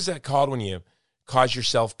wounds, what is that called when you cause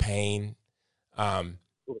yourself pain?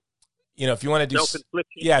 If you want to do,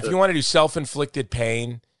 if you want to do self-inflicted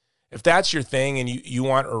pain, if that's your thing and you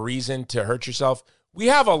want a reason to hurt yourself, we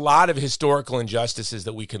have a lot of historical injustices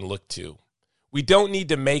that we can look to. We don't need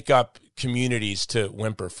to make up communities to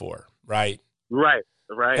whimper for, right? Right.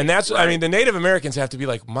 And that's, right. the Native Americans have to be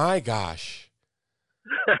like, my gosh,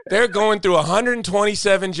 they're going through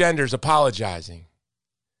 127 genders apologizing.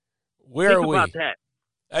 Where are we? Think about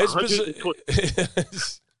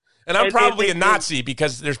that. And I'm probably a Nazi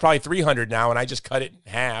because there's probably 300 now, and I just cut it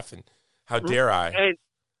in half. And how dare I?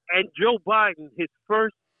 And Joe Biden, his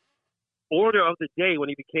first order of the day when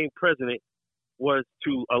he became president was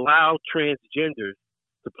to allow transgenders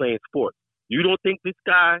to play in sports. You don't think this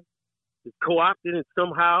guy is co-opted and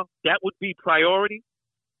somehow that would be priority?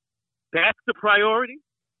 That's the priority?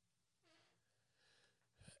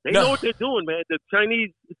 They know what they're doing, man. The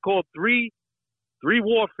Chinese, it's called three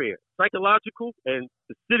warfare, psychological, and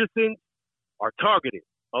the citizens are targeted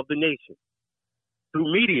of the nation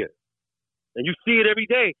through media. And you see it every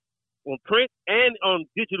day on print and on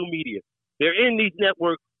digital media. They're in these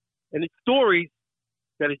networks, and it's stories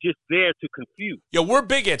that are just there to confuse. Yeah, we're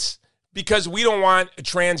bigots because we don't want a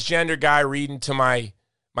transgender guy reading to my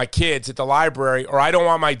kids at the library, or I don't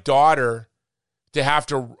want my daughter to have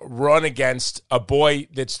to run against a boy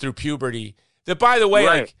that's through puberty. That, by the way,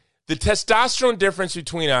 right. The testosterone difference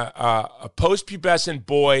between a post-pubescent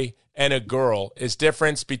boy and a girl is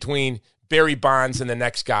difference between Barry Bonds and the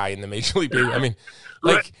next guy in the Major League Baseball. I mean,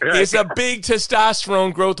 right. It's a big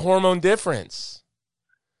testosterone growth hormone difference.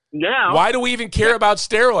 Now, why do we even care about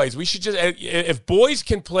steroids? We should just, if boys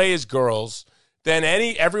can play as girls, then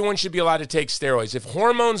everyone should be allowed to take steroids. If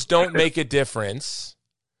hormones don't make a difference,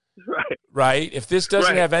 right? If this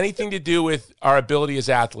doesn't have anything to do with our ability as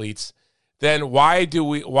athletes, then why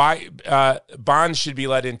Bonds should be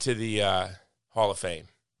let into the Hall of Fame?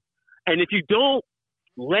 And if you don't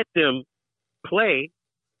let them play,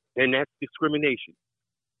 then that's discrimination.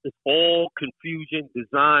 It's all confusion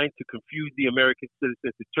designed to confuse the American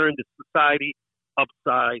citizen, to turn the society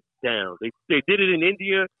upside down. They did it in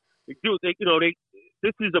India.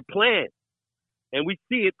 This is a plan, and we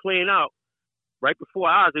see it playing out right before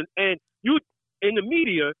our eyes. And you, in the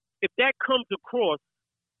media, if that comes across,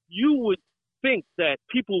 you would think that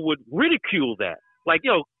people would ridicule that. Like,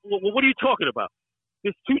 what are you talking about?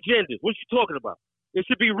 There's two genders. What are you talking about? It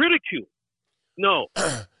should be ridiculed. No,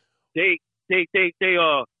 they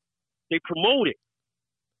promote it.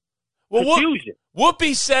 Well, confusion.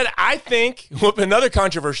 Whoopi said, another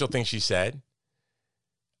controversial thing she said.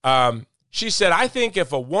 She said, I think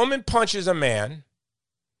if a woman punches a man,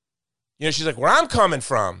 she's like, where I'm coming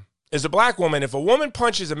from is a black woman. If a woman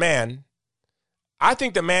punches a man, I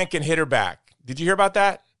think the man can hit her back. Did you hear about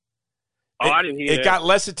that? I didn't hear that. It got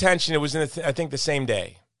less attention. It was I think the same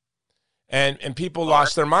day. And people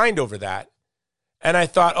lost their mind over that. And I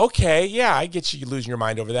thought, okay, yeah, I get you losing your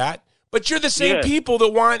mind over that. But you're the same people that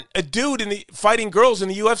want a dude fighting girls in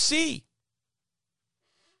the UFC.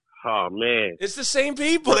 Oh, man. It's the same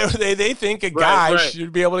people. They think a guy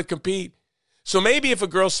should be able to compete. So maybe if a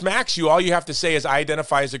girl smacks you, all you have to say is, I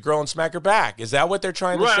identify as a girl and smack her back. Is that what they're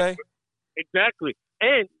trying to say? Exactly.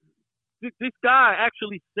 And this guy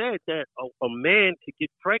actually said that a man could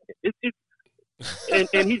get pregnant.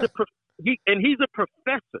 And he's a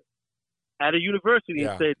professor at a university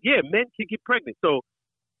and said, men can get pregnant. So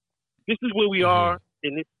this is where we are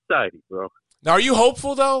in this society, bro. Now, are you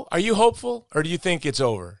hopeful, though? Are you hopeful? Or do you think it's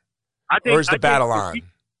over? Or is the battle on?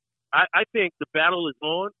 I think the battle is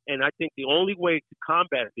on, and I think the only way to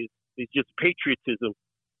combat this is just patriotism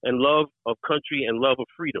and love of country and love of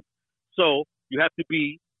freedom. So you have to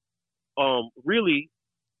be really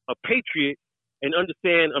a patriot and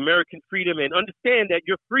understand American freedom and understand that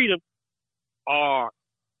your freedoms are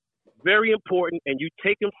very important and you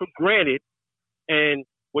take them for granted. And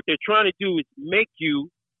what they're trying to do is make you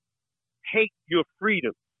hate your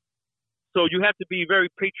freedom. So you have to be very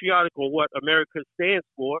patriotic on what America stands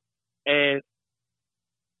for, and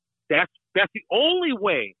that's the only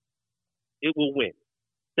way it will win.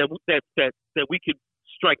 That we could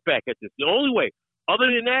strike back at this. The only way. Other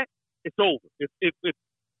than that, it's over. If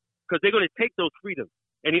because they're going to take those freedoms,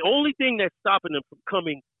 and the only thing that's stopping them from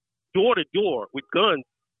coming door to door with guns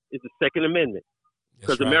is the Second Amendment,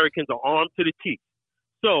 because Americans are armed to the teeth.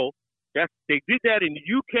 So they did that in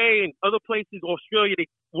the UK and other places, Australia. They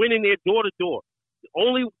went in there door to door. The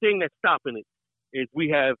only thing that's stopping it is we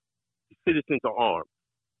have the citizens are armed.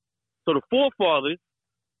 So the forefathers,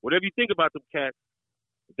 whatever you think about them cats,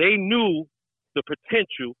 they knew the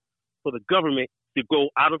potential for the government to go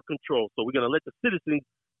out of control. So we're going to let the citizens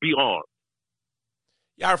be armed.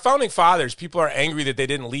 Yeah, our founding fathers, people are angry that they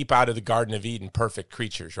didn't leap out of the Garden of Eden perfect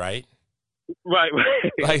creatures, right? Right.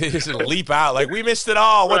 Like they just didn't leap out. Like, we missed it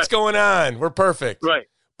all. What's going on? We're perfect. Right.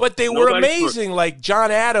 But they were amazing. Perfect. Like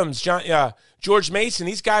John Adams, George Mason.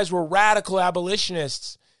 These guys were radical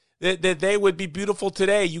abolitionists. That they would be beautiful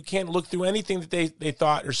today. You can't look through anything that they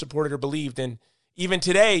thought or supported or believed. And even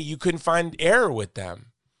today, you couldn't find error with them.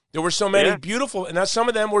 There were so many beautiful, and now some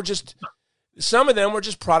of them were just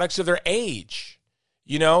products of their age,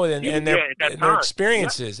 and their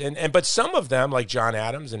experiences. Yeah. But some of them, like John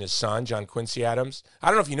Adams and his son, John Quincy Adams. I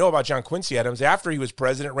don't know if you know about John Quincy Adams. After he was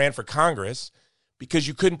president, ran for Congress because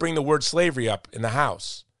you couldn't bring the word slavery up in the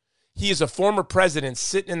House. He is a former president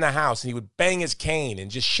sitting in the House, and he would bang his cane and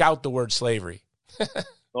just shout the word slavery.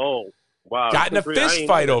 Oh, wow. Got in a fist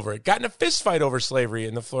fight over it. Got in a fist fight over slavery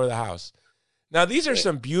in the floor of the House. Now, these are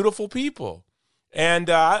some beautiful people. And,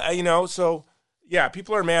 so, yeah,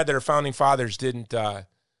 people are mad that our founding fathers didn't, right,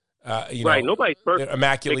 nobody's perfect.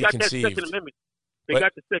 Immaculately conceived. They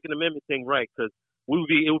got the Second Amendment thing right, because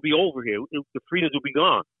it would be over here. The freedoms would be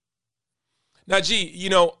gone. Now, G,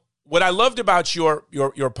 what I loved about your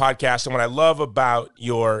podcast and what I love about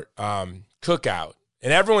your cookout,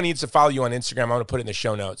 and everyone needs to follow you on Instagram, I'm going to put it in the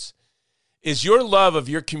show notes, is your love of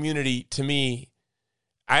your community. To me,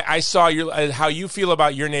 I saw how you feel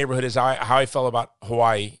about your neighborhood is how I felt about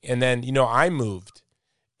Hawaii. And then, I moved.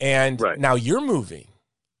 And now you're moving.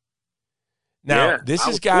 Now, this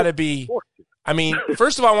has got to be,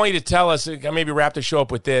 first of all, I want you to tell us, maybe wrap the show up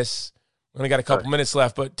with this. We only got a couple minutes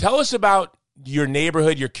left, but tell us about your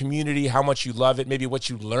neighborhood, your community, how much you love it, maybe what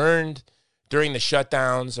you learned during the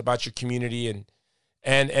shutdowns about your community,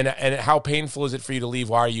 and how painful is it for you to leave?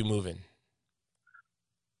 Why are you moving?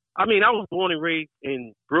 I was born and raised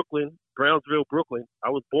in Brooklyn, Brownsville, Brooklyn. I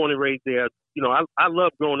was born and raised there. I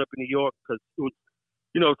love growing up in New York because it was,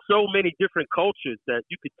 so many different cultures that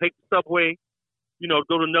you could take the subway,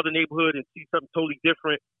 go to another neighborhood and see something totally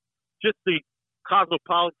different. Just the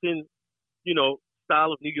cosmopolitan,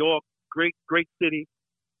 style of New York, great city.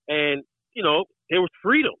 And, there was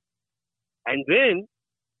freedom. And then,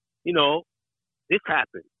 this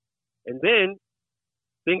happened. And then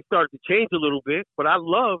things started to change a little bit, but I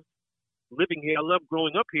loved living here. I loved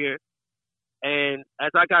growing up here. And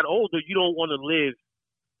as I got older, you don't want to live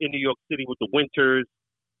in New York City with the winters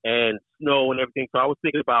and snow and everything. So I was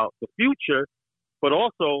thinking about the future, but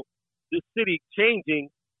also this city changing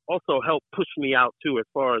also helped push me out too, as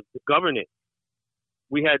far as the governance.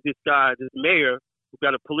 We had this mayor who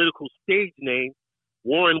got a political stage name,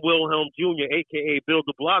 Warren Wilhelm Jr., a.k.a. Bill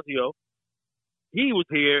de Blasio. He was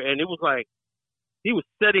here, and it was like he was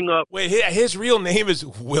setting up. Wait, his real name is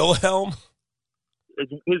Wilhelm?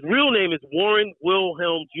 His real name is Warren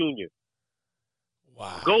Wilhelm Jr.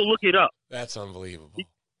 Wow. Go look it up. That's unbelievable.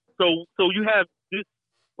 So you have this,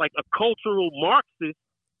 like a cultural Marxist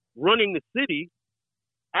running the city,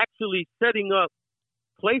 actually setting up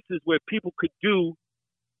places where people could do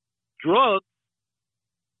drugs,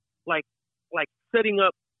 like setting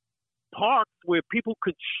up parks where people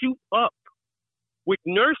could shoot up with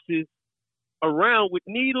nurses around with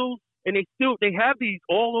needles, and they have these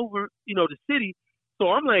all over, the city. So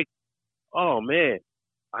I'm like, oh man,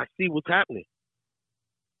 I see what's happening.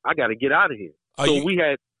 I got to get out of here. We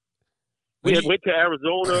went to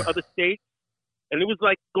Arizona, other states, and it was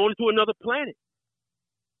like going to another planet.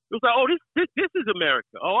 It was like, oh, this is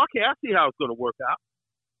America. Oh, okay, I see how it's going to work out.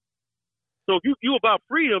 So if you about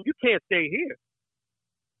freedom, you can't stay here.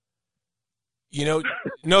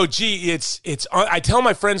 No, G, it's. I tell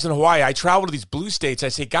my friends in Hawaii, I travel to these blue states. I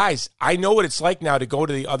say, guys, I know what it's like now to go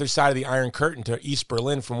to the other side of the Iron Curtain to East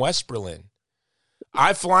Berlin from West Berlin.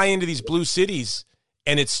 I fly into these blue cities,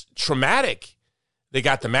 and it's traumatic. They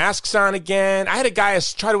got the masks on again. I had a guy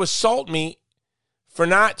try to assault me for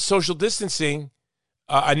not social distancing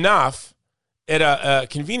enough at a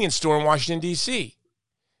convenience store in Washington, D.C.,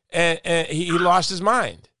 and he lost his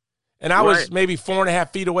mind. And I was maybe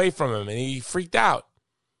 4.5 feet away from him, and he freaked out.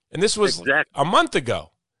 And this was a month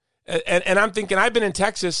ago. And I'm thinking, I've been in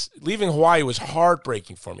Texas. Leaving Hawaii was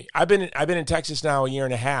heartbreaking for me. I've been in Texas now a year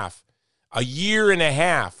and a half. A year and a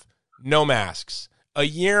half, no masks. A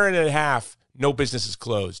year and a half, no businesses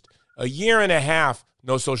closed. A year and a half,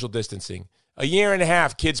 no social distancing. A year and a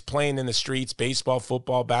half, kids playing in the streets, baseball,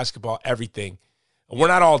 football, basketball, everything. We're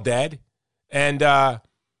not all dead. And our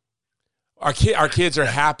kids are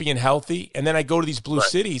happy and healthy. And then I go to these blue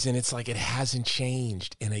cities, and it's like it hasn't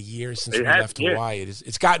changed in a year since we left Hawaii.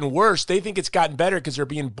 It's gotten worse. They think it's gotten better because they're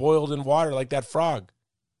being boiled in water like that frog.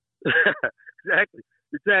 Exactly.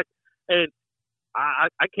 And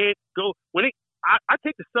I can't go I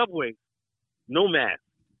take the subway, no mask,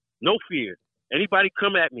 no fear. Anybody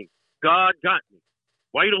come at me, God got me.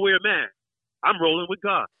 Why you don't wear a mask? I'm rolling with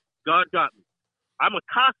God. God got me. I'm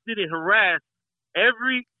accosted and harassed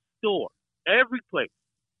every store, every place.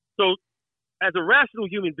 So as a rational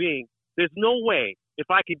human being, there's no way if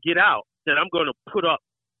I could get out that I'm going to put up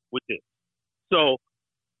with this. So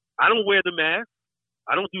I don't wear the mask.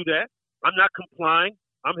 I don't do that. I'm not complying.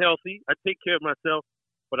 I'm healthy. I take care of myself,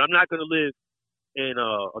 but I'm not going to live in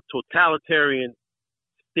a totalitarian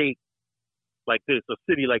state like this, a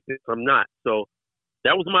city like this. I'm not. So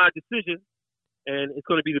that was my decision, and it's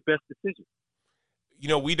going to be the best decision. You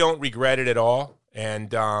know, we don't regret it at all,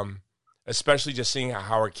 and especially just seeing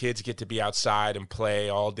how our kids get to be outside and play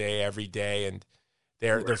all day, every day, and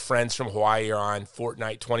their friends from Hawaii are on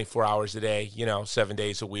Fortnite 24 hours a day, 7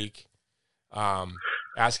 days a week.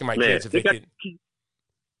 Asking my kids if they could.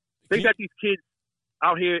 They got these kids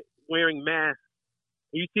out here wearing masks.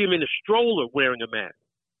 You see them in a stroller wearing a mask,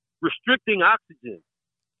 restricting oxygen,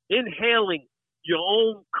 inhaling your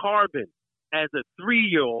own carbon as a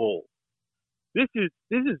 3-year-old. This is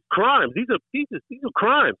crimes. These are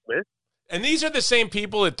crimes, man. And these are the same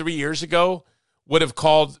people that 3 years ago would have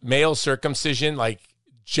called male circumcision like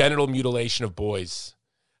genital mutilation of boys.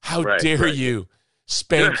 How dare you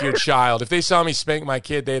spank your child? If they saw me spank my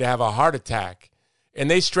kid, they'd have a heart attack. And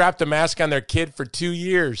they strapped a mask on their kid for 2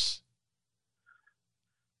 years.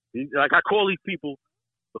 Like I call these people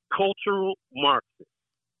the cultural Marxists.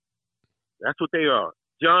 That's what they are.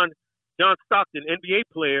 John Stockton, NBA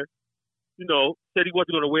player, said he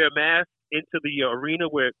wasn't going to wear a mask into the arena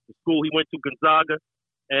where the school he went to, Gonzaga,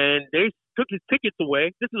 and they took his tickets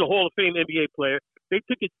away. This is a Hall of Fame NBA player. They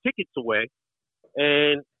took his tickets away,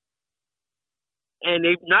 and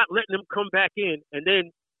they've not letting him come back in. And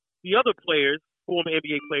then the other players, former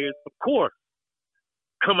NBA players, of course,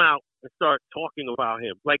 come out and start talking about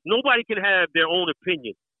him. Like, nobody can have their own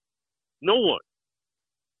opinion. No one.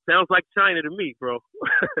 Sounds like China to me, bro.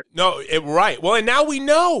 No, right. Well, and now we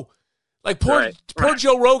know. Like, poor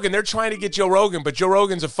Joe Rogan. They're trying to get Joe Rogan, but Joe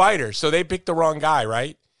Rogan's a fighter, so they picked the wrong guy,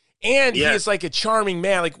 right? And he is like a charming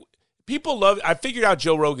man. Like, people love. I figured out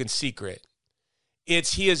Joe Rogan's secret.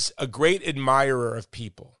 He is a great admirer of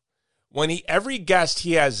people. Every guest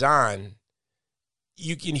he has on,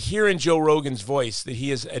 you can hear in Joe Rogan's voice that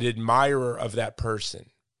he is an admirer of that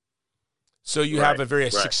person. So you have a very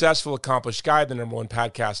successful, accomplished guy, the number one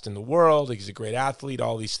podcast in the world. He's a great athlete,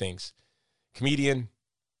 all these things, comedian.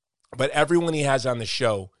 But everyone he has on the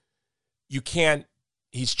show,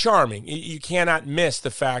 he's charming. You cannot miss the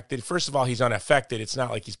fact that, first of all, he's unaffected. It's not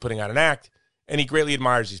like he's putting on an act, and he greatly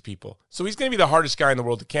admires these people. So he's going to be the hardest guy in the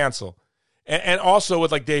world to cancel. And also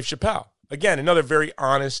with like Dave Chappelle. Again, another very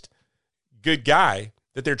honest, good guy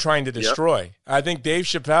that they're trying to destroy. Yep. I think Dave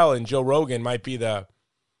Chappelle and Joe Rogan might be the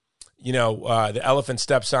elephant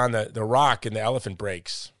steps on the rock and the elephant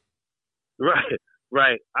breaks.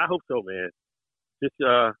 Right. I hope so, man.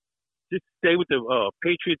 Just stay with the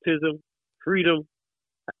patriotism, freedom.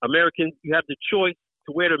 Americans, you have the choice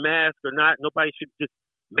to wear the mask or not. Nobody should just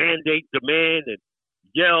demand, and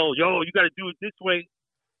yell, yo, you got to do it this way.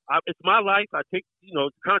 It's my life. I take,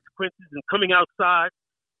 the consequences, and coming outside,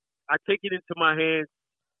 I take it into my hands,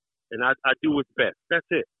 and I do what's best. That's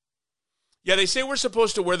it. Yeah, they say we're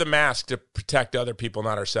supposed to wear the mask to protect other people,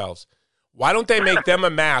 not ourselves. Why don't they make them a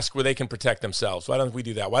mask where they can protect themselves? Why don't we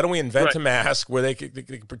do that? Why don't we invent a mask where they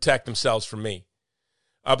can protect themselves from me?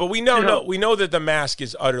 But we know that the mask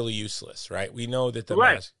is utterly useless, right? We know that the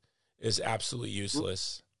mask is absolutely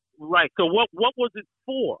useless. Right. So what was it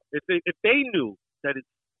for? If they knew that it's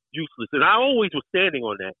useless, and I always was standing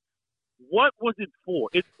on that. What was it for?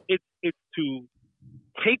 It's to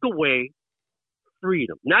take away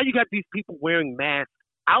freedom. Now you got these people wearing masks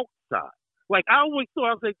outside. Like I always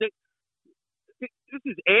thought, I was like, this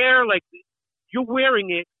is air. Like you're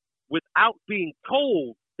wearing it without being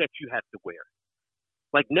told that you have to wear it.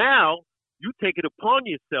 Like now you take it upon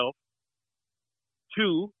yourself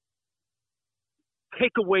to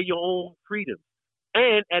take away your own freedom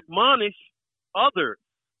and admonish others.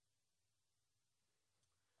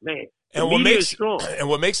 Man, the media is strong. And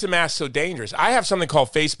what makes the mask so dangerous, I have something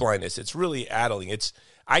called face blindness. It's really addling.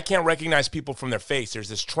 I can't recognize people from their face. There's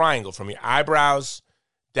this triangle from your eyebrows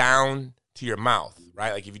down to your mouth,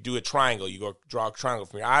 right? Like if you do a triangle, you go draw a triangle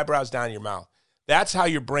from your eyebrows down to your mouth. That's how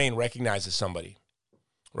your brain recognizes somebody,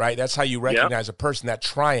 right? That's how you recognize a person, that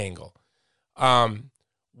triangle.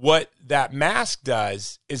 What that mask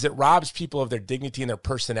does is it robs people of their dignity and their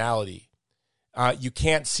personality. You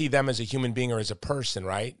can't see them as a human being or as a person,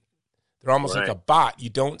 right? They're almost like a bot. You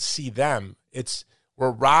don't see them.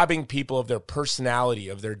 We're robbing people of their personality,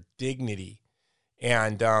 of their dignity.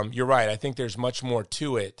 And you're right. I think there's much more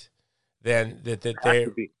to it than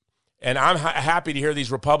that. And I'm happy to hear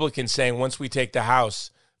these Republicans saying once we take the House,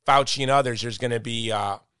 Fauci and others, there's going to be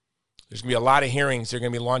a lot of hearings. They're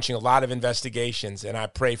going to be launching a lot of investigations, and I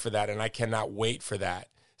pray for that, and I cannot wait for that.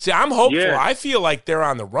 See, I'm hopeful. Yeah. I feel like they're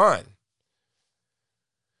on the run.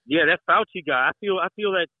 Yeah, that Fauci guy. I feel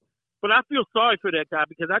that, but I feel sorry for that guy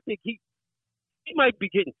because I think he might be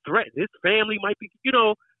getting threatened. His family might be,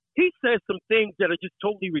 he says some things that are just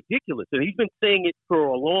totally ridiculous, and he's been saying it for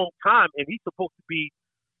a long time, and he's supposed to be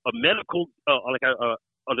a medical,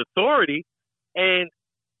 an authority, and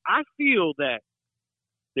I feel that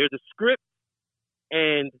there's a script,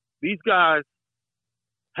 and these guys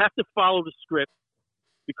have to follow the script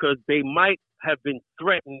because they might have been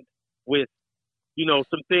threatened with,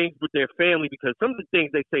 some things with their family because some of the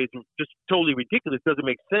things they say is just totally ridiculous, doesn't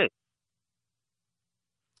make sense.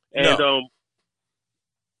 And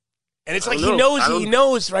and it's like he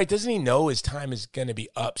knows, right? Doesn't he know his time is going to be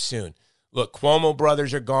up soon? Look, Cuomo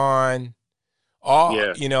brothers are gone.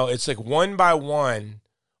 It's like one by one,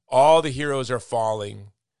 all the heroes are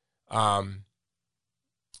falling. Do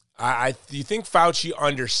you think Fauci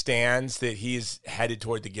understands that he is headed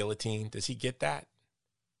toward the guillotine? Does he get that?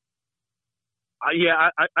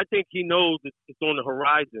 I think he knows it's on the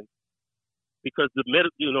horizon because the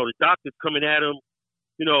doctor's coming at him.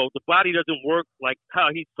 The body doesn't work like how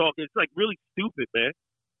he's talking. It's like really stupid, man.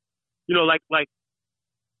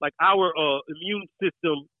 Like our immune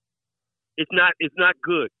system is not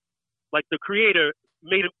good. Like the creator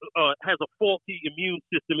has a faulty immune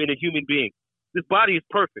system in a human being. This body is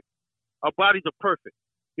perfect. Our bodies are perfect.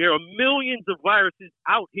 There are millions of viruses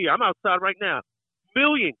out here. I'm outside right now.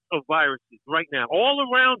 Millions of viruses right now, all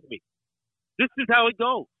around me. This is how it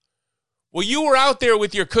goes. Well, you were out there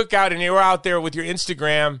with your cookout and you were out there with your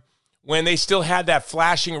Instagram when they still had that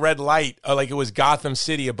flashing red light, like it was Gotham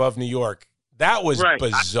City above New York. That was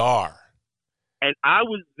bizarre. And I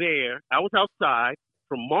was there. I was outside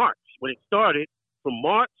from March when it started, from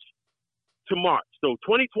March to March. So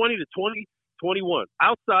 2020 to 2021.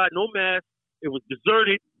 Outside, no mask. It was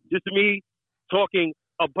deserted. Just me talking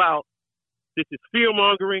about this is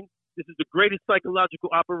fear-mongering. This is the greatest psychological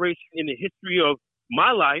operation in the history of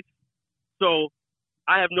my life. So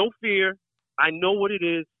I have no fear. I know what it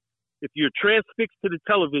is. If you're transfixed to the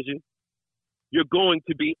television, you're going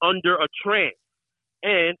to be under a trance.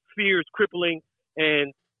 And fear is crippling.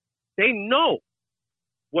 And they know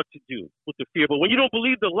what to do with the fear. But when you don't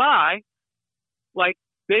believe the lie,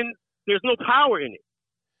 then there's no power in it.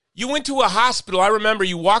 You went to a hospital. I remember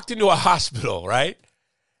you walked into a hospital, right?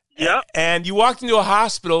 Yeah. And you walked into a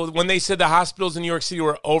hospital when they said the hospitals in New York City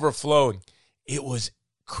were overflowing. It was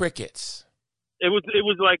crickets. It was it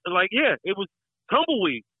was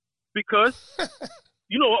tumbleweed because, a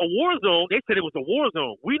war zone, they said it was a war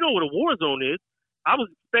zone. We know what a war zone is. I was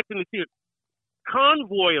expecting to see a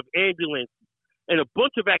convoy of ambulances and a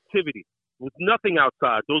bunch of activity with nothing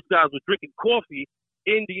outside. Those guys were drinking coffee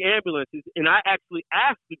in the ambulances, and I actually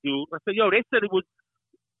asked the dude, I said, they said it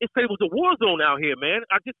was a war zone out here, man.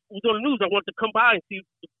 I just was on the news. I wanted to come by and see.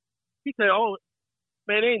 He said, oh,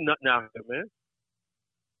 man, ain't nothing out here, man.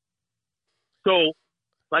 So,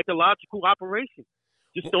 psychological operation.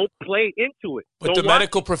 Just don't play into it. But the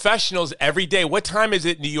medical professionals every day, what time is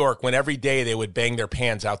it in New York when every day they would bang their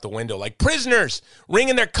pans out the window? Like prisoners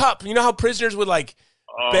ringing their cup. You know how prisoners would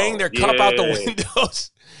bang their cup out the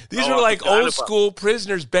windows? These were like old school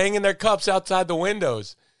prisoners banging their cups outside the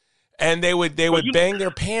windows. And they would bang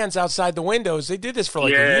their pans outside the windows. They did this for a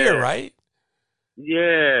year, right?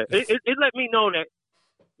 Yeah. It let me know that,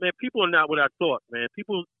 man, people are not what I thought, man.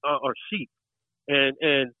 People are sheep.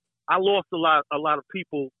 And I lost a lot of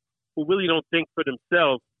people who really don't think for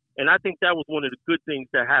themselves. And I think that was one of the good things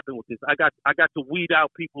that happened with this. I got to weed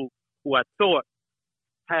out people who I thought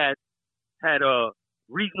had a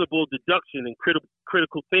reasonable deduction and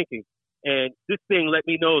critical thinking. And this thing let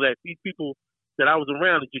me know that these people that I was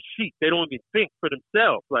around are just sheep. They don't even think for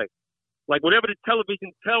themselves. Like Like whatever the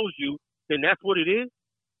television tells you, then that's what it is.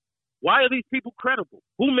 Why are these people credible?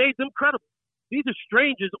 Who made them credible? These are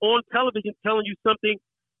strangers on television telling you something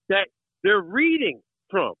that they're reading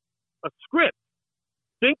from, a script.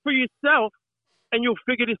 Think for yourself, and you'll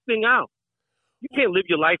figure this thing out. You can't live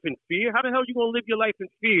your life in fear. How the hell are you going to live your life in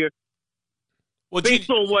fear based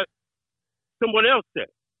on what someone else said?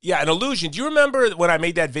 Yeah, an illusion. Do you remember when I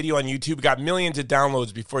made that video on YouTube? It got millions of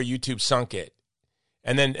downloads before YouTube sunk it.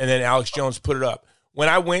 And then Alex Jones put it up. When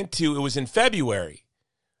I went to, it was in February,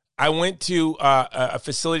 I went to a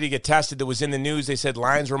facility to get tested that was in the news. They said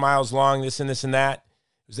lines were miles long, this and this and that.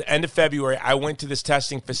 It was the end of February. I went to this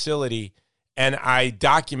testing facility, and I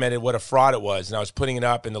documented what a fraud it was. And I was putting it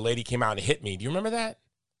up, and the lady came out and hit me. Do you remember that?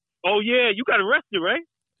 Oh, yeah. You got arrested, right?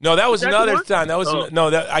 No, that was another time. That was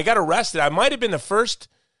I got arrested. I might have been the first,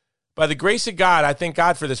 by the grace of God, I thank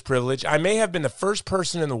God for this privilege, I may have been the first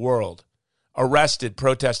person in the world arrested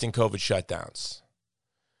protesting COVID shutdowns.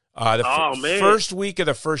 First week of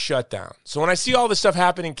the first shutdown. So when I see all this stuff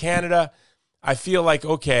happen in Canada, I feel like,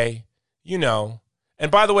 okay, you know.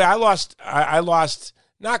 And by the way, I lost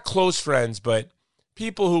not close friends, but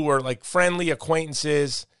people who were like friendly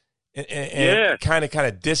acquaintances and kind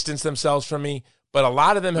of distanced themselves from me. But a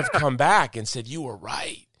lot of them have come back and said, you were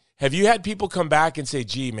right. Have you had people come back and say,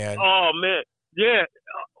 gee, man? Oh, man. Yeah.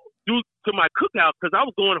 Due to my cookout, because I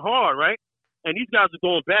was going hard, right? And these guys were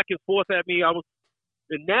going back and forth at me.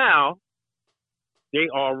 And now they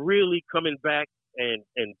are really coming back and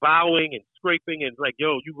bowing and scraping and like,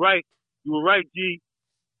 yo, you right. You were right, G.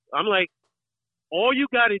 I'm like, all you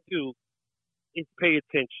got to do is pay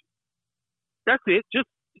attention. That's it. Just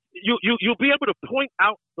you'll be able to point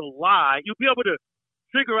out the lie. You'll be able to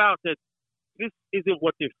figure out that this isn't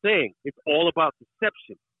what they're saying. It's all about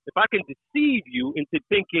deception. If I can deceive you into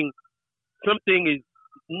thinking something is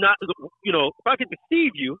not, if I can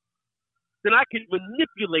deceive you, then I can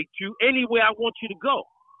manipulate you any way I want you to go.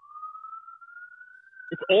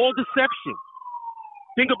 It's all deception.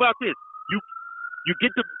 Think about this. You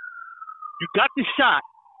got the shot,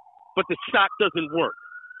 but the shot doesn't work.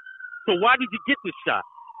 So why did you get the shot?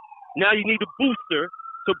 Now you need a booster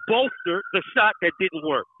to bolster the shot that didn't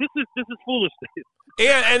work. This is foolishness.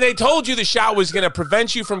 And they told you the shot was going to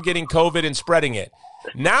prevent you from getting COVID and spreading it.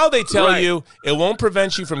 Now they tell you it won't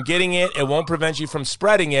prevent you from getting it, it won't prevent you from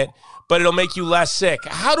spreading it, but it'll make you less sick.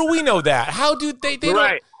 How do we know that? How do they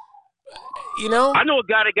right. Don't, I know a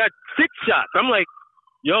guy that got 6 shots. I'm like,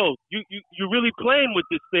 yo, you really playing with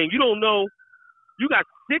this thing. You don't know. You got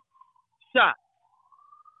 6 shots.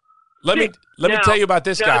 Let me tell you about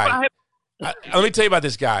this guy. Let me tell you about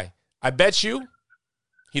this guy. I bet you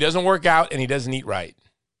he doesn't work out and he doesn't eat right.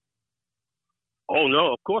 Oh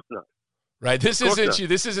no, of course not. Right. This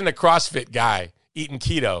isn't a CrossFit guy eating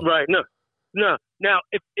keto. Right. No. Now,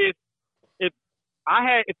 if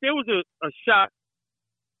there was a shot,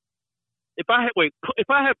 if I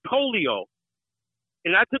had polio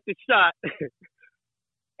and I took the shot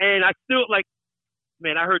and I still like,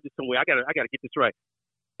 man, I heard this somewhere. I gotta get this right.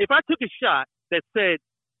 If I took a shot that said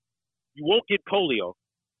you won't get polio,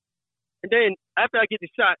 and then after I get the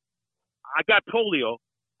shot, I got polio,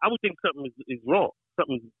 I would think something is wrong.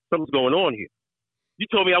 Something's going on here. You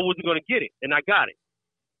told me I wasn't going to get it, and I got it.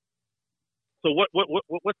 So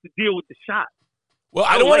what's the deal with the shot? Well,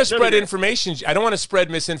 I don't want to spread information. I don't want to spread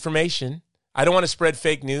misinformation. I don't want to spread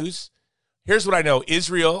fake news. Here's what I know.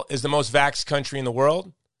 Israel is the most vaxxed country in the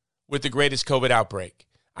world with the greatest COVID outbreak.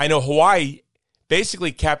 I know Hawaii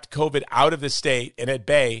basically kept COVID out of the state and at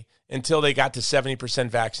bay until they got to 70%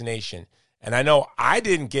 vaccination. And I know I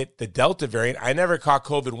didn't get the Delta variant. I never caught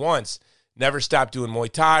COVID once. Never stopped doing Muay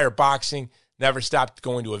Thai or boxing. Never stopped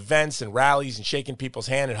going to events and rallies and shaking people's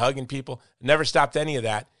hand and hugging people. Never stopped any of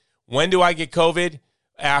that. When do I get COVID?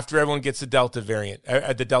 After everyone gets the Delta variant.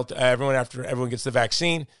 After everyone gets the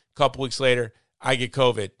vaccine. A couple weeks later, I get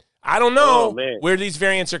COVID. I don't know where these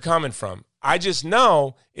variants are coming from. I just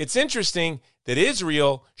know it's interesting that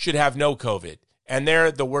Israel should have no COVID, and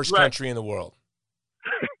they're the worst country in the world.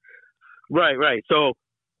 Right. So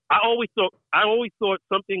I always thought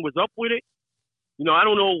something was up with it. I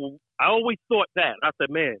don't know. I always thought that. I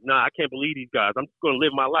said, man, I can't believe these guys. I'm just going to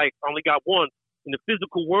live my life. I only got one in the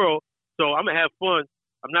physical world, so I'm going to have fun.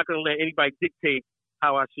 I'm not going to let anybody dictate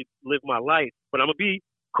how I should live my life. But I'm going to be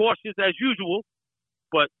cautious as usual,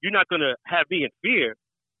 but you're not going to have me in fear.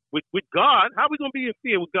 With God, how are we going to be in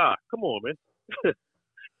fear with God? Come on, man.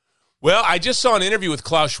 Well, I just saw an interview with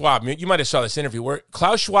Klaus Schwab. You might have saw this interview where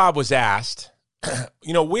Klaus Schwab was asked,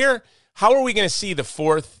 how are we going to see the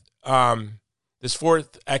this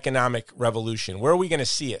fourth economic revolution? Where are we going to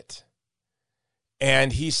see it?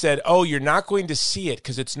 And he said, oh, you're not going to see it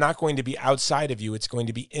because it's not going to be outside of you. It's going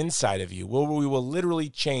to be inside of you. Well, we will literally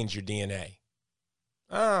change your DNA.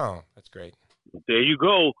 Oh, that's great. There you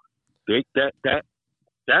go.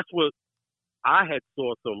 That's what I had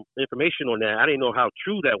saw some information on that. I didn't know how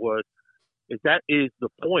true that was. That is the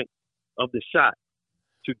point of the shot,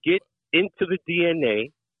 to get into the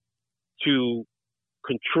DNA, to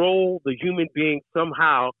control the human being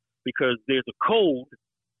somehow, because there's a code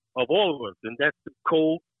of all of us, and that's the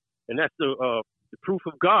code, and that's the proof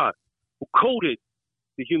of God, who coded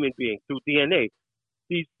the human being through DNA.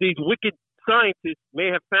 These wicked scientists may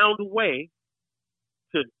have found a way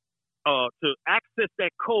to access that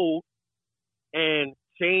code and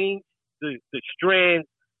change the strands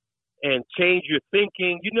and change your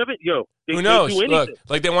thinking. Who knows? Look,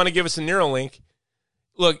 like they want to give us a Neuralink.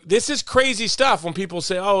 Look, this is crazy stuff when people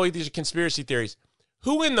say, oh, these are conspiracy theories.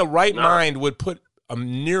 Who in the right mind would put a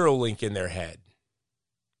Neuralink in their head?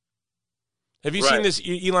 Have you seen this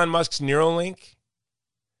Elon Musk's Neuralink?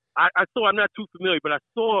 I saw. I'm not too familiar, but I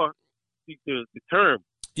saw the term.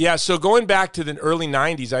 Yeah, so going back to the early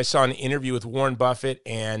 90s, I saw an interview with Warren Buffett,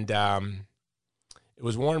 and it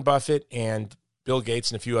was Warren Buffett and Bill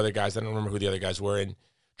Gates and a few other guys. I don't remember who the other guys were. And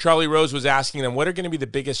Charlie Rose was asking them, what are going to be the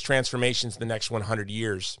biggest transformations in the next 100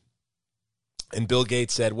 years? And Bill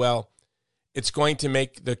Gates said, well, it's going to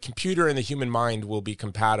make the computer and the human mind will be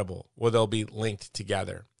compatible, or they'll be linked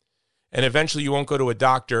together. And eventually you won't go to a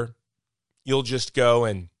doctor. You'll just go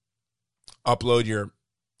and upload you'll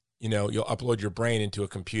upload your brain into a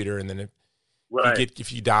computer, and then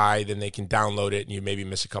if you die, then they can download it, and you maybe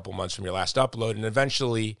miss a couple months from your last upload. And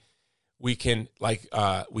eventually we can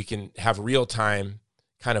have real time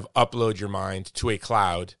kind of upload your mind to a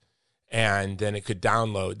cloud, and then it could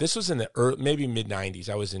download. This was in the maybe mid-90s.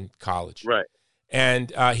 I was in college. Right.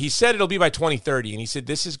 And he said it'll be by 2030. And he said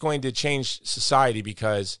this is going to change society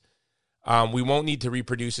because we won't need to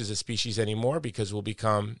reproduce as a species anymore, because we'll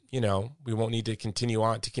become, we won't need to continue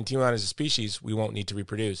on. To continue on as a species, we won't need to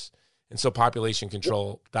reproduce. And so population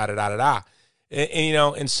control, da-da-da-da-da.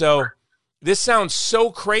 And so this sounds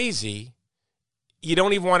so crazy, you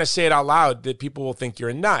don't even want to say it out loud, that people will think you're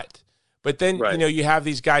a nut. But then, you have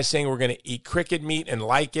these guys saying we're going to eat cricket meat and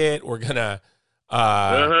like it. We're going to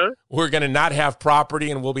not have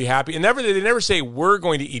property and we'll be happy. And they never say we're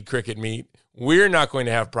going to eat cricket meat. We're not going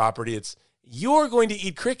to have property. It's you're going to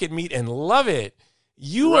eat cricket meat and love it.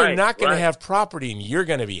 You are not going to have property and you're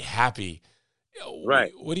going to be happy.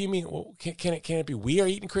 Right. What do you mean? Well, can it be we are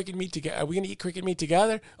eating cricket meat together? Are we going to eat cricket meat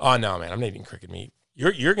together? Oh, no, man, I'm not eating cricket meat.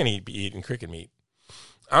 You're going to be eating cricket meat.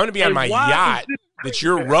 I'm going to be on my yacht that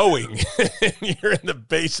you're rowing. You're in the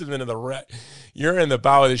basin of you're in the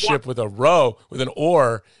bow of the ship with an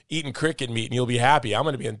oar, eating cricket meat, and you'll be happy. I'm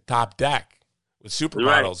going to be on top deck with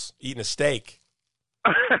supermodels eating a steak.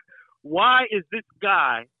 Why is this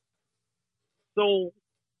guy so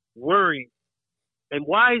worried, and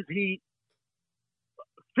why is he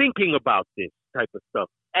thinking about this type of stuff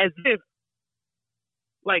as if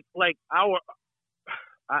like our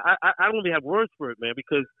I don't even have words for it, man,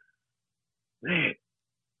 because man,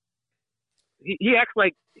 he acts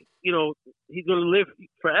like he's gonna live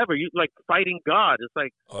forever. You like fighting God. It's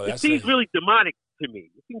like it seems really demonic to me.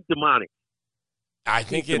 It seems demonic. I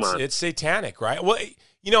think it's satanic, right?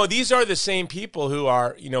 Well, these are the same people who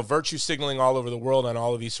are virtue signaling all over the world on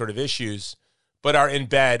all of these sort of issues, but are in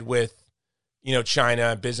bed with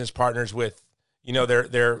China, business partners with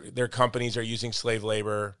their companies are using slave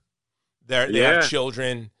labor. They have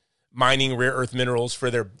children mining rare earth minerals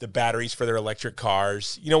for the batteries for their electric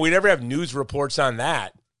cars. We never have news reports on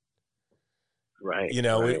that. Right.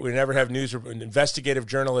 We never have news. Investigative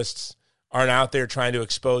journalists aren't out there trying to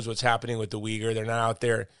expose what's happening with the Uyghur. They're not out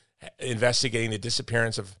there investigating the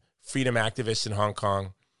disappearance of freedom activists in Hong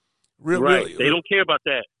Kong. Really, they don't care about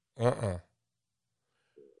that.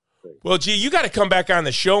 Well, gee, you got to come back on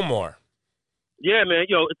the show more. Yeah, man.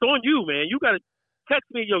 It's on you, man. You got to text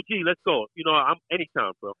me, G, let's go. I'm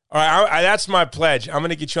anytime, bro. All right, that's my pledge. I'm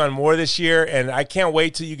going to get you on more this year, and I can't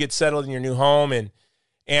wait till you get settled in your new home.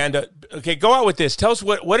 And okay, go out with this. Tell us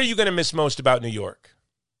what are you going to miss most about New York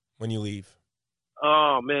when you leave?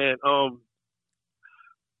 Oh man,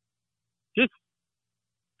 just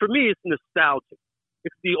for me, it's nostalgic.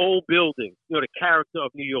 It's the old building, the character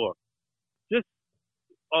of New York. Just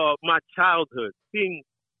my childhood, seeing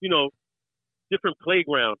different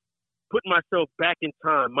playgrounds. Putting myself back in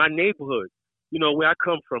time, my neighborhood, where I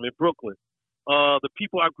come from in Brooklyn, the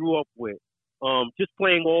people I grew up with, just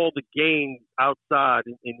playing all the games outside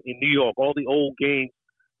in New York, all the old games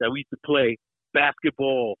that we used to play,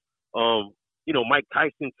 basketball, Mike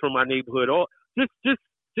Tyson's from my neighborhood, all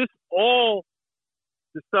just all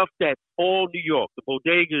the stuff that's all New York, the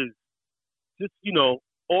bodegas, just,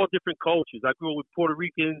 all different cultures. I grew up with Puerto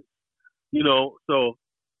Ricans, so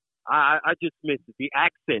I just miss it. The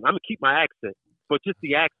accent. I'm going to keep my accent, but just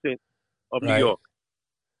the accent of New York.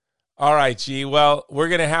 All right, G. Well, we're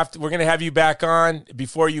gonna have you back on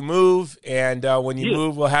before you move, and when you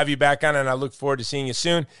move, we'll have you back on, and I look forward to seeing you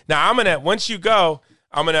soon. Now, once you go,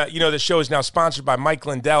 the show is now sponsored by Mike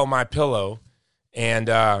Lindell, My Pillow, and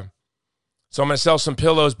so I'm gonna sell some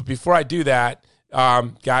pillows. But before I do that,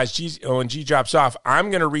 guys, when G drops off, I'm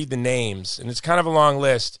gonna read the names, and it's kind of a long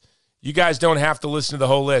list. You guys don't have to listen to the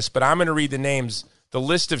whole list, but I'm gonna read the names, the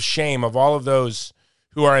list of shame of all of those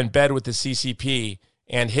who are in bed with the CCP.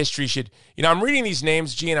 And history should, I'm reading these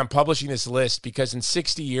names, G, and I'm publishing this list because in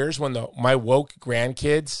 60 years, when my woke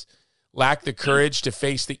grandkids lack the courage to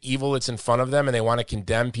face the evil that's in front of them and they want to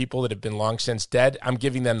condemn people that have been long since dead, I'm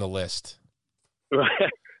giving them the list.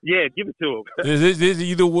 Yeah, give it to them.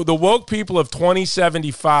 The woke people of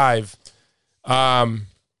 2075,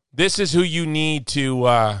 this is who you need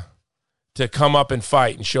to come up and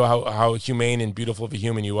fight and show how humane and beautiful of a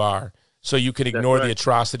human you are, so you can ignore the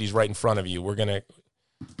atrocities right in front of you.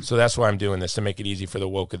 So that's why I'm doing this, to make it easy for the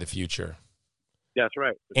woke of the future. That's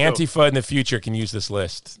right. Antifa in the future can use this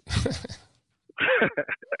list.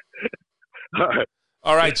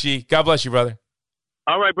 All right, G. God bless you, brother.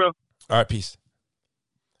 All right, bro. All right, peace.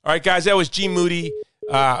 All right, guys, that was G-Moody.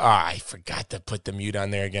 I forgot to put the mute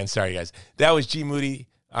on there again. Sorry, guys. That was G-Moody,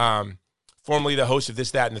 formerly the host of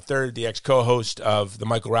This, That, and the Third, the ex-co-host of the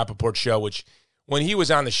Michael Rappaport Show, which when he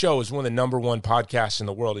was on the show was one of the #1 podcasts in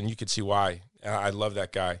the world, and you could see why. I love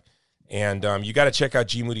that guy. And you got to check out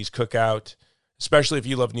G-Moody's Cookout, especially if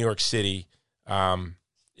you love New York City. And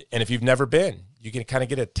if you've never been, you can kind of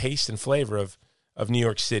get a taste and flavor of New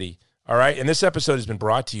York City. All right? And this episode has been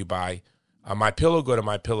brought to you by MyPillow. Go to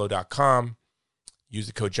MyPillow.com. Use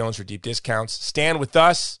the code Jones for deep discounts. Stand with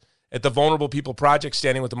us at the Vulnerable People Project,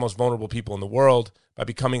 standing with the most vulnerable people in the world by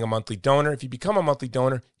becoming a monthly donor. If you become a monthly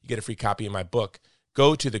donor, you get a free copy of my book.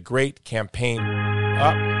 Go to the Great Campaign.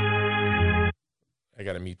 I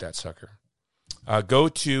got to mute that sucker. Go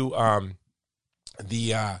to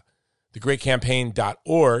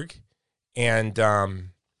thegreatcampaign.org and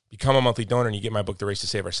become a monthly donor, and you get my book, The Race to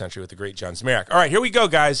Save Our Century, with the great John Zmirak. All right, here we go,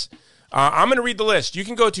 guys. I'm going to read the list. You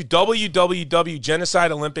can go to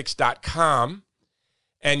www.genocideolympics.com,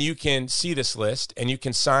 and you can see this list, and you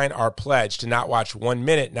can sign our pledge to not watch 1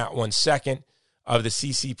 minute, not 1 second of the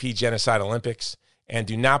CCP Genocide Olympics, and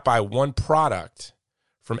do not buy one product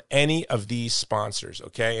from any of these sponsors,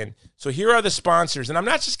 okay? And so here are the sponsors, and I'm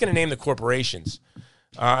not just going to name the corporations.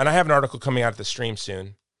 And I have an article coming out of the stream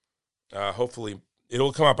soon. Hopefully,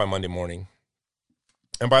 it'll come out by Monday morning.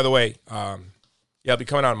 And by the way, it'll be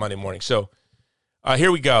coming out on Monday morning. So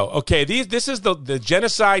here we go. Okay, this is the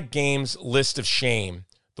Genocide Games list of shame.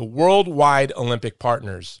 The Worldwide Olympic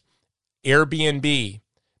Partners. Airbnb,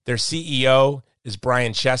 their CEO is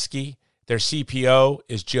Brian Chesky. Their CPO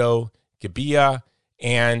is Joe Gabia.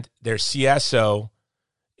 And their CSO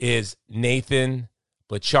is Nathan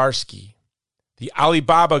Blacharski. The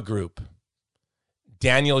Alibaba Group,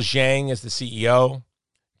 Daniel Zhang is the CEO,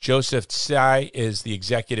 Joseph Tsai is the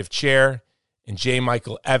executive chair, and J.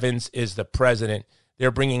 Michael Evans is the president. They're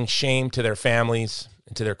bringing shame to their families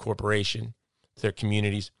and to their corporation, to their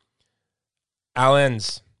communities.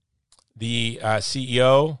 Allen's, the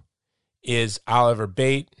CEO, is Oliver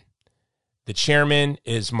Bate. The chairman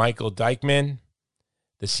is Michael Dykman.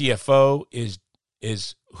 The CFO is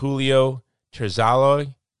Julio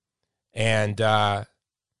Terzalo, and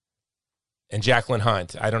Jacqueline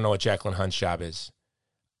Hunt. I don't know what Jacqueline Hunt's job is.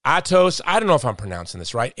 Atos, I don't know if I'm pronouncing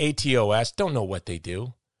this right. ATOS, don't know what they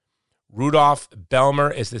do. Rudolph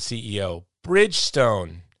Belmer is the CEO.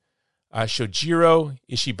 Bridgestone, Shojiro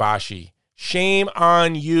Ishibashi. Shame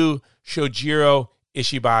on you, Shojiro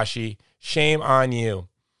Ishibashi. Shame on you.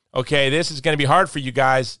 Okay, this is going to be hard for you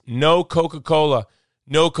guys. No Coca-Cola.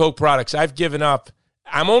 No Coke products. I've given up.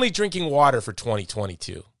 I'm only drinking water for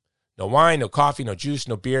 2022. No wine, no coffee, no juice,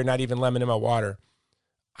 no beer, not even lemon in my water.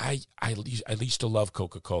 I used to love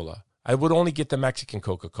Coca-Cola. I would only get the Mexican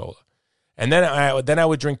Coca-Cola. And then I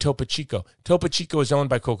would drink Topo Chico. Topo Chico is owned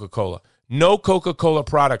by Coca-Cola. No Coca-Cola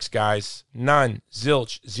products, guys. None.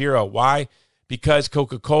 Zilch. Zero. Why? Because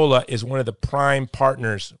Coca-Cola is one of the prime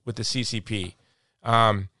partners with the CCP.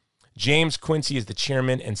 James Quincy is the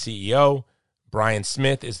chairman and CEO. Brian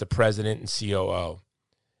Smith is the president and COO.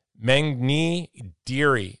 Mengni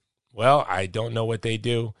Dairy. Well, I don't know what they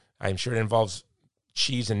do. I'm sure it involves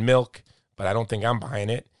cheese and milk, but I don't think I'm buying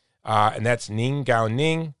it. And that's Ning Gao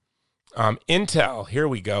Ning. Intel, here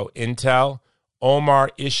we go. Intel,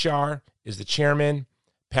 Omar Ishar is the chairman.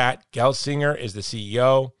 Pat Gelsinger is the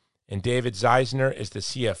CEO, and David Zeisner is the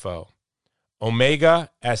CFO. Omega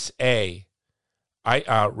SA,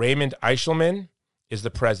 Raymond Eichelman is the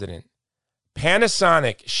president.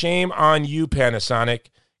 Panasonic, shame on you, Panasonic,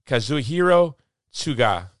 Kazuhiro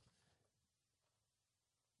Tsuga,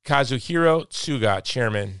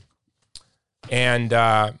 chairman. And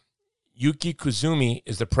Yuki Kuzumi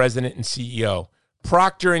is the president and CEO.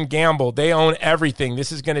 Procter & Gamble, they own everything.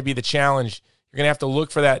 This is going to be the challenge. You're going to have to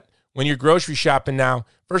look for that when you're grocery shopping now.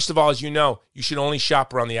 First of all, as you know, you should only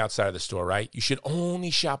shop around the outside of the store, right? You should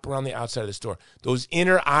only shop around the outside of the store. Those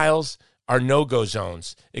inner aisles are no-go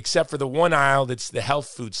zones, except for the one aisle that's the health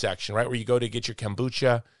food section, right, where you go to get your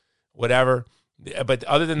kombucha, whatever. But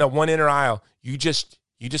other than the one inner aisle, you just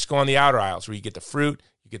go on the outer aisles where you get the fruit,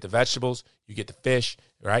 you get the vegetables, you get the fish,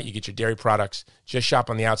 right? You get your dairy products. Just shop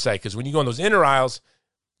on the outside, because when you go in those inner aisles,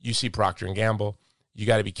 you see Procter & Gamble. You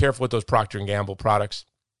got to be careful with those Procter & Gamble products.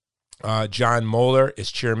 John Moeller is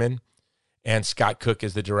chairman, and Scott Cook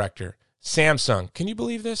is the director. Samsung, can you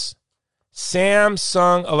believe this?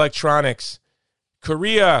 Samsung Electronics.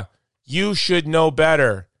 Korea, you should know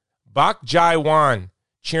better. Bak Jae-won,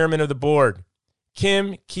 chairman of the board.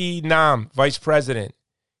 Kim Ki-nam, vice president.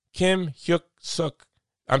 Kim Hyun-suk,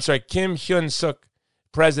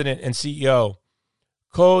 president and CEO.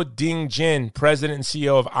 Ko Ding-jin, president and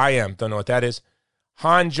CEO of IM. Don't know what that is.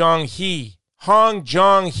 Hong Jong-hee,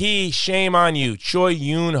 shame on you. Choi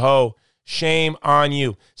Yoon-ho, shame on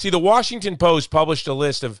you. See, the Washington Post published a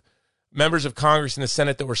list of members of Congress and the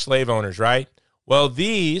Senate that were slave owners, right? Well,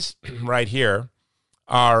 these right here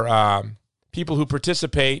are people who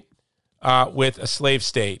participate with a slave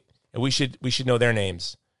state, and we should know their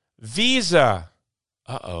names. Visa.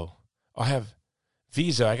 I have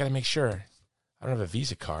Visa. I got to make sure. I don't have a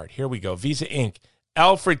Visa card. Here we go. Visa Inc.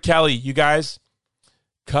 Alfred Kelly, you guys,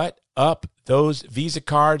 cut up those Visa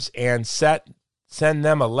cards and send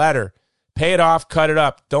them a letter. Pay it off, cut it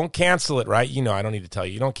up. Don't cancel it, right? You know, I don't need to tell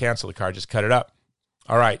you. You don't cancel the card, just cut it up.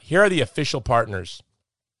 All right, here are the official partners.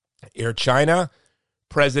 Air China,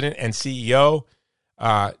 president and CEO,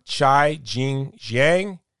 Chai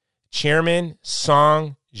Jing-jiang, chairman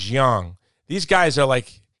Song Jiang. These guys are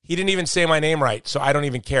like, he didn't even say my name right, so I don't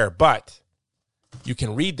even care. But you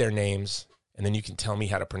can read their names, and then you can tell me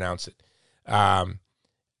how to pronounce it.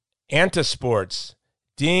 Antasports,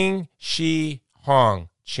 Ding Shi Hong,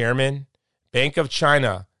 chairman. Bank of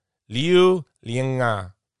China, Liu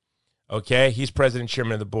Lianga. Okay, he's president,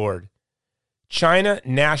 chairman of the board. China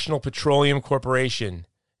National Petroleum Corporation,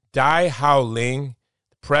 Dai Haoling,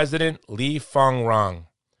 president, Li Fengrong.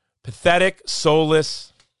 Pathetic,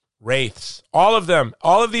 soulless wraiths. All of them,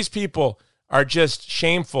 all of these people are just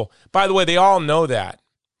shameful. By the way, they all know that.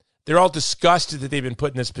 They're all disgusted that they've been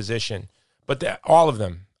put in this position. But all of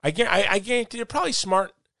them. I guarantee they're probably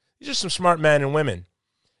smart. These are some smart men and women.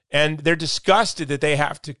 And they're disgusted that they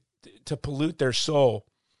have to pollute their soul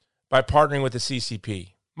by partnering with the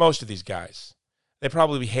CCP. Most of these guys. They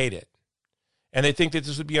probably hate it. And they think that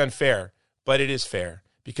this would be unfair. But it is fair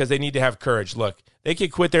because they need to have courage. Look, they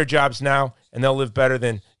could quit their jobs now and they'll live better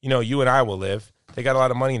than, you and I will live. They got a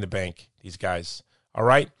lot of money in the bank, these guys. All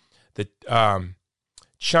right? The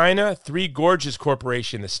China Three Gorges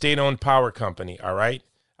Corporation, the state-owned power company. All right?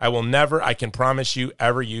 I will never, I can promise you,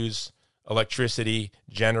 ever use electricity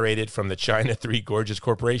generated from the China Three Gorges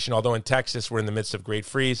Corporation, although in Texas we're in the midst of great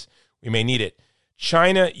freeze. We may need it.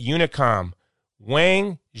 China Unicom,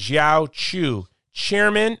 Wang Xiaochu,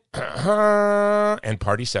 chairman and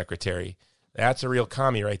party secretary. That's a real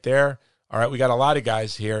commie right there. All right, we got a lot of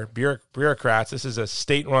guys here, bureaucrats. This is a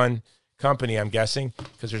state-run company, I'm guessing,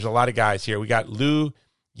 because there's a lot of guys here. We got Liu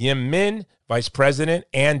Yimmin, vice president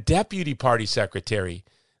and deputy party secretary.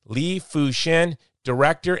 Li Fushen,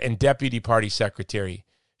 director and deputy party secretary.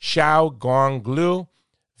 Xiao Gonglu,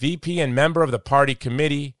 VP and member of the party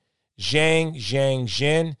committee. Zhang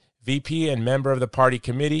Zhangjin, VP and member of the party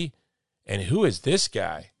committee. And who is this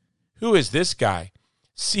guy?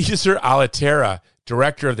 Cesar Alatera,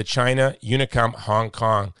 director of the China Unicom Hong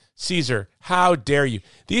Kong. Cesar, how dare you?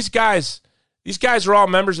 These guys are all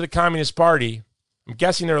members of the Communist Party. I'm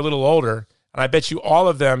guessing they're a little older. And I bet you all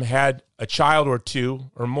of them had a child or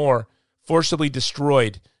two or more forcibly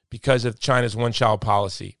destroyed because of China's one-child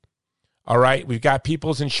policy. All right, we've got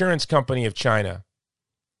People's Insurance Company of China,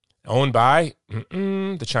 owned by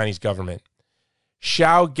the Chinese government.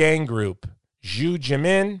 Xiao Gang Group, Zhu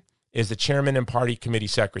Jimin is the chairman and party committee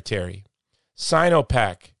secretary.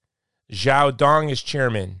 Sinopec, Zhao Dong is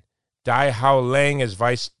chairman. Dai Haoling is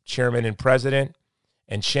vice chairman and president.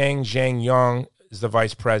 And Cheng Zhangyong is the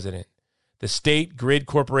vice president. The State Grid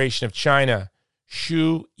Corporation of China,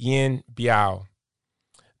 Xu Yin Biao.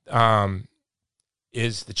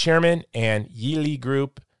 is the chairman, and Yili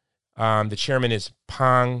Group. The chairman is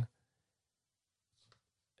Pang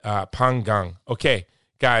Gang. Okay,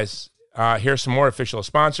 guys, here's some more official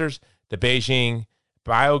sponsors. The Beijing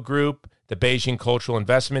Bio Group, the Beijing Cultural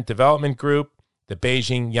Investment Development Group, the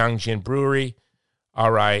Beijing Yangjin Brewery.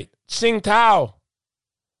 All right. Tsingtao,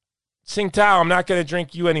 I'm not going to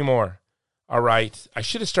drink you anymore. All right. I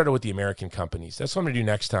should have started with the American companies. That's what I'm going to do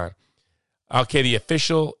next time. Okay, the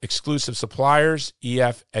official exclusive suppliers,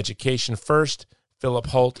 EF Education First. Philip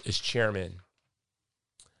Holt is chairman.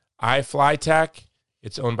 iFlyTech,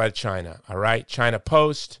 it's owned by China. All right. China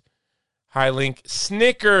Post, Highlink,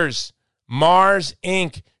 Snickers, Mars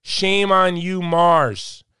Inc. Shame on you,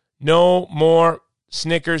 Mars. No more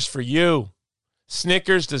Snickers for you.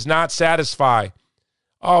 Snickers does not satisfy.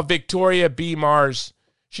 Oh, Victoria B. Mars.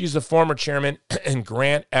 She's the former chairman, and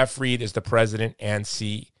Grant F. Reed is the president and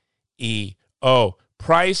CEO.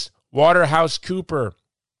 Price Waterhouse Cooper.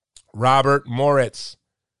 Robert Moritz.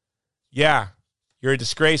 Yeah, you're a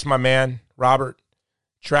disgrace, my man, Robert.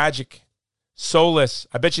 Tragic. Soulless.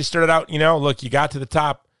 I bet you started out, look, you got to the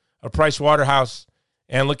top of Price Waterhouse,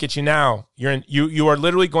 and look at you now. You are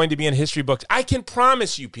literally going to be in history books. I can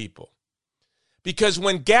promise you, people, because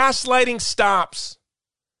when gaslighting stops,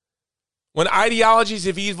 when ideologies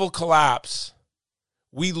of evil collapse,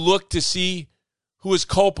 we look to see who is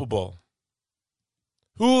culpable,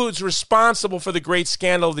 who is responsible for the great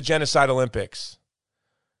scandal of the Genocide Olympics.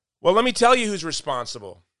 Well, let me tell you who's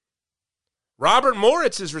responsible. Robert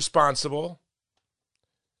Moritz is responsible,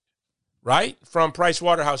 right, from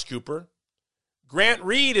PricewaterhouseCoopers. Grant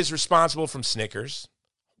Reed is responsible from Snickers,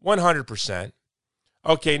 100%.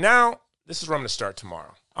 Okay, now this is where I'm going to start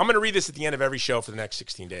tomorrow. I'm going to read this at the end of every show for the next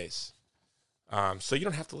 16 days. So you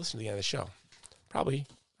don't have to listen to the end of the show. Probably,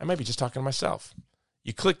 I might be just talking to myself.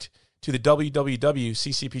 You clicked to the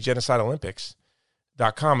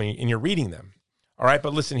www.ccpgenocideolympics.com and you're reading them. All right,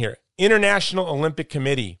 but listen here. International Olympic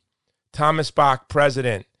Committee, Thomas Bach,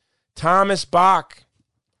 president. Thomas Bach,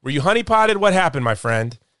 were you honeypotted? What happened, my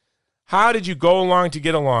friend? How did you go along to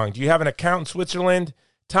get along? Do you have an account in Switzerland?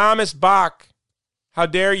 Thomas Bach, how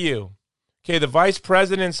dare you? Okay, the vice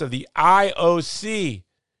presidents of the IOC,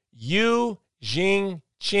 Yu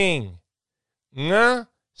Jingqing, Nga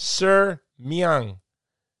Sir Myung,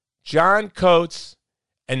 John Coates,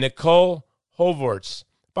 and Nicole Hovorts.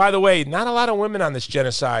 By the way, not a lot of women on this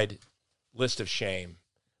genocide list of shame.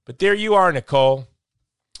 But there you are, Nicole.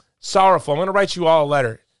 Sorrowful. I'm going to write you all a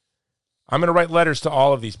letter. I'm going to write letters to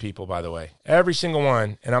all of these people, by the way. Every single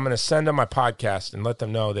one. And I'm going to send them my podcast and let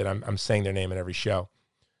them know that I'm saying their name in every show.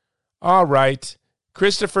 All right.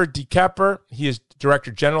 Christopher D. Kepper. He is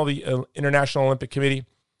Director General of the International Olympic Committee.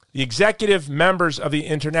 The executive members of the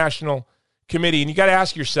International Committee. And you got to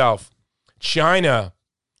ask yourself, China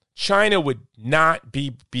would not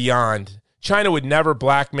be beyond. China would never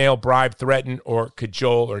blackmail, bribe, threaten, or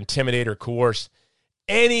cajole, or intimidate, or coerce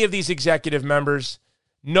any of these executive members.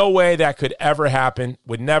 No way that could ever happen.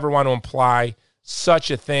 Would never want to imply such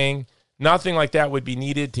a thing. Nothing like that would be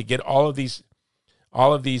needed to get all of these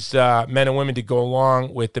men and women to go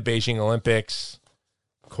along with the Beijing Olympics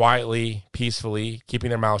quietly, peacefully, keeping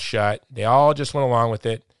their mouths shut. They all just went along with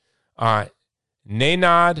it.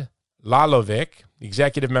 Nenad Lalovic, the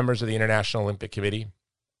executive members of the International Olympic Committee,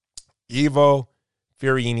 Ivo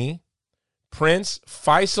Fiorini, Prince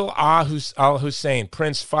Faisal al-Hussein,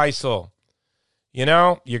 Prince Faisal. You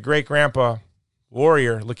know, your great-grandpa,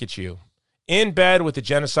 warrior, look at you, in bed with the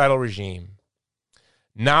genocidal regime.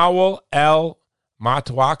 Nawal El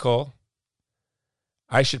Matawakal.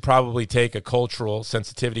 I should probably take a cultural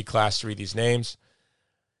sensitivity class to read these names.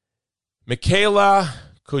 Michaela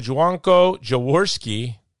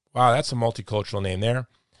Kujwanko-Jaworski. Wow, that's a multicultural name there.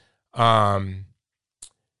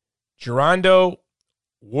 Gerando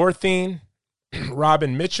Worthing,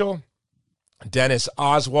 Robin Mitchell, Dennis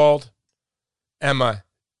Oswald, Emma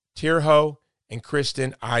Tirho, and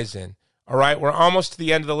Kristen Eisen. All right, we're almost to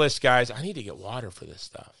the end of the list, guys. I need to get water for this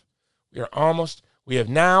stuff. We have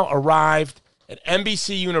now arrived at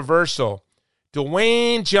NBC Universal.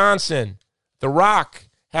 Dwayne Johnson, The Rock,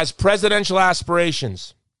 has presidential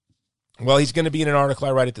aspirations. Well, he's going to be in an article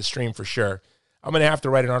I write at the stream for sure. I'm going to have to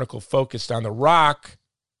write an article focused on The Rock.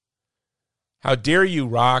 How dare you,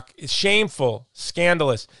 Rock? It's shameful,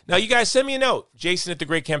 scandalous. Now, you guys send me a note,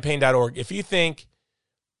 jason@thegreatcampaign.org, if you think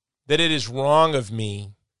that it is wrong of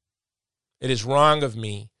me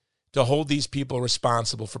to hold these people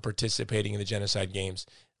responsible for participating in the genocide games.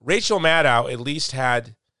 Rachel Maddow at least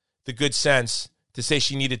had the good sense to say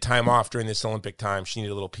she needed time off during this Olympic time. She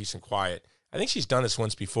needed a little peace and quiet. I think she's done this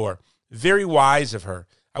once before. Very wise of her.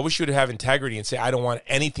 I wish you would have integrity and say, I don't want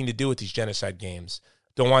anything to do with these genocide games.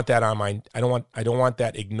 Don't want that on my. I don't want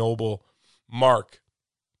that ignoble mark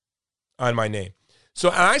on my name. So,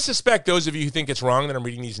 and I suspect those of you who think it's wrong that I'm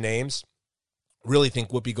reading these names really think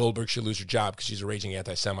Whoopi Goldberg should lose her job because she's a raging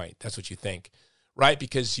anti-Semite. That's what you think, right?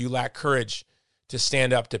 Because you lack courage to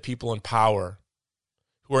stand up to people in power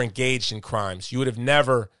who are engaged in crimes. You would have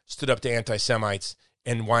never stood up to anti-Semites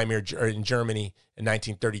in Weimar or in Germany in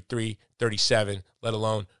 1933, 37, let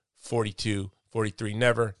alone 42, 43.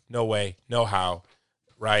 Never, no way, no how,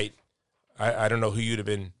 right? I don't know who you'd have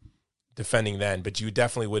been defending then, but you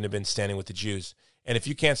definitely wouldn't have been standing with the Jews. And if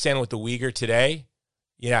you can't stand with the Uyghur today,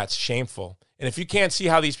 yeah, it's shameful. And if you can't see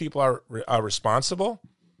how these people are responsible,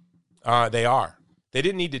 they are. They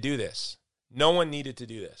didn't need to do this. No one needed to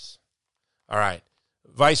do this. All right.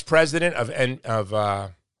 Vice President of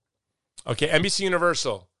NBC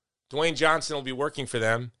Universal. Dwayne Johnson will be working for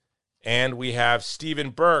them. And we have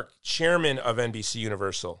Stephen Burke, Chairman of NBC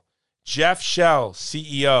Universal. Jeff Shell,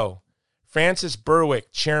 CEO. Francis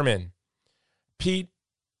Berwick, Chairman. Pete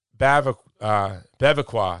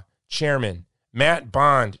Bevacqua, Chairman. Matt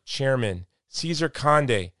Bond, Chairman. Cesar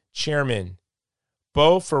Conde, Chairman.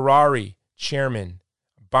 Bo Ferrari, Chairman.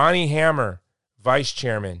 Bonnie Hammer, Vice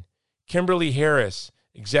Chairman. Kimberly Harris,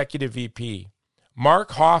 Executive VP.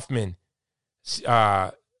 Mark Hoffman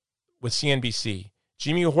with CNBC.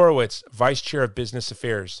 Jimmy Horowitz, Vice Chair of Business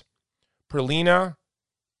Affairs. Perlina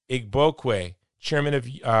Igbokwe, Chairman of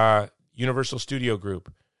Universal Studio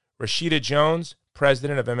Group. Rashida Jones,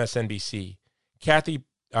 President of MSNBC. Kathy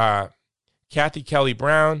Kelly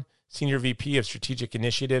Brown, Senior VP of Strategic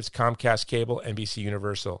Initiatives, Comcast Cable, NBC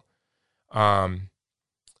Universal.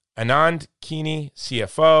 Anand Kini,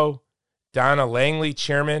 CFO. Donna Langley,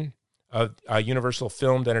 Chairman of Universal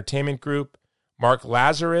Filmed Entertainment Group. Mark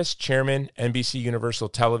Lazarus, Chairman, NBC Universal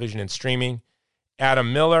Television and Streaming.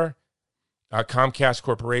 Adam Miller, Comcast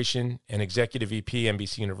Corporation and Executive VP,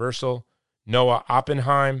 NBC Universal. Noah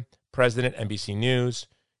Oppenheim, President, NBC News.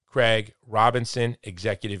 Craig Robinson,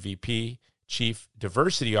 Executive VP, Chief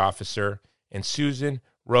Diversity Officer. And Susan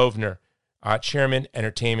Rovner, Chairman,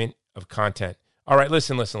 Entertainment of Content. All right,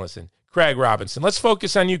 listen. Craig Robinson. Let's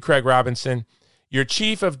focus on you, Craig Robinson. You're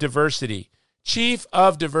Chief of Diversity. Chief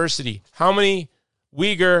of Diversity. How many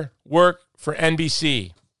Uyghur work for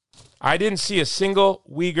NBC? I didn't see a single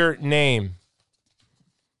Uyghur name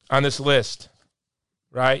on this list,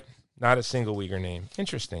 right? Not a single Uyghur name.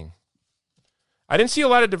 Interesting. I didn't see a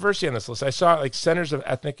lot of diversity on this list. I saw like centers of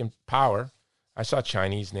ethnic and power. I saw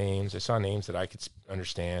Chinese names. I saw names that I could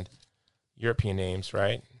understand. European names,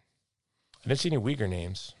 right? I didn't see any Uyghur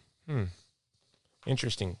names.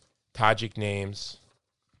 Interesting. Tajik names,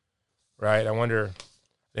 right? I wonder,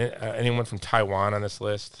 anyone from Taiwan on this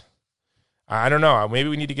list? I don't know. Maybe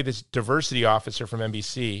we need to get this diversity officer from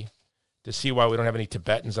NBC to see why we don't have any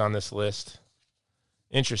Tibetans on this list.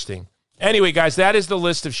 Interesting. Anyway, guys, that is the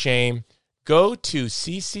list of shame. Go to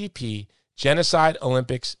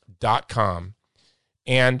ccpgenocideolympics.com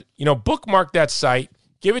and, bookmark that site.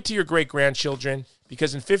 Give it to your great-grandchildren,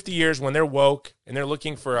 because in 50 years, when they're woke and they're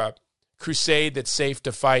looking for a crusade that's safe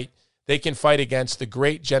to fight, they can fight against the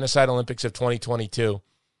great Genocide Olympics of 2022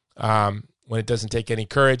 when it doesn't take any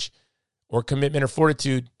courage or commitment or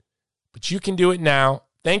fortitude. But you can do it now.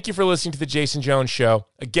 Thank you for listening to The Jason Jones Show.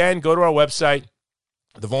 Again, go to our website,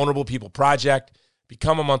 The Vulnerable People Project,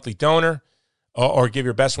 become a monthly donor, or give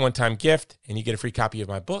your best one-time gift, and you get a free copy of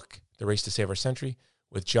my book, The Race to Save Our Century,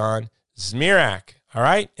 with John Zmirak. All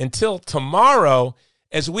right? Until tomorrow,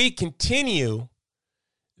 as we continue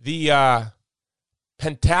the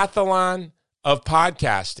pentathlon of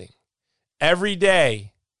podcasting. Every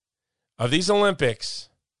day of these Olympics,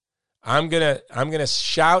 I'm gonna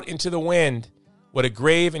shout into the wind what a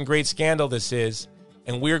grave and great scandal this is,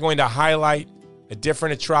 and we're going to highlight a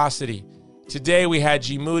different atrocity. Today we had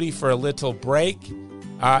G-Moody for a little break,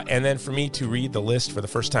 and then for me to read the list for the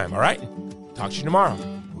first time. All right? Talk to you tomorrow.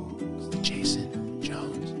 It's the Jason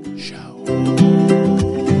Jones Show.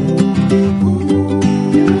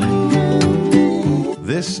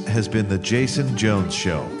 This has been The Jason Jones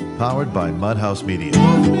Show, powered by Mudhouse Media.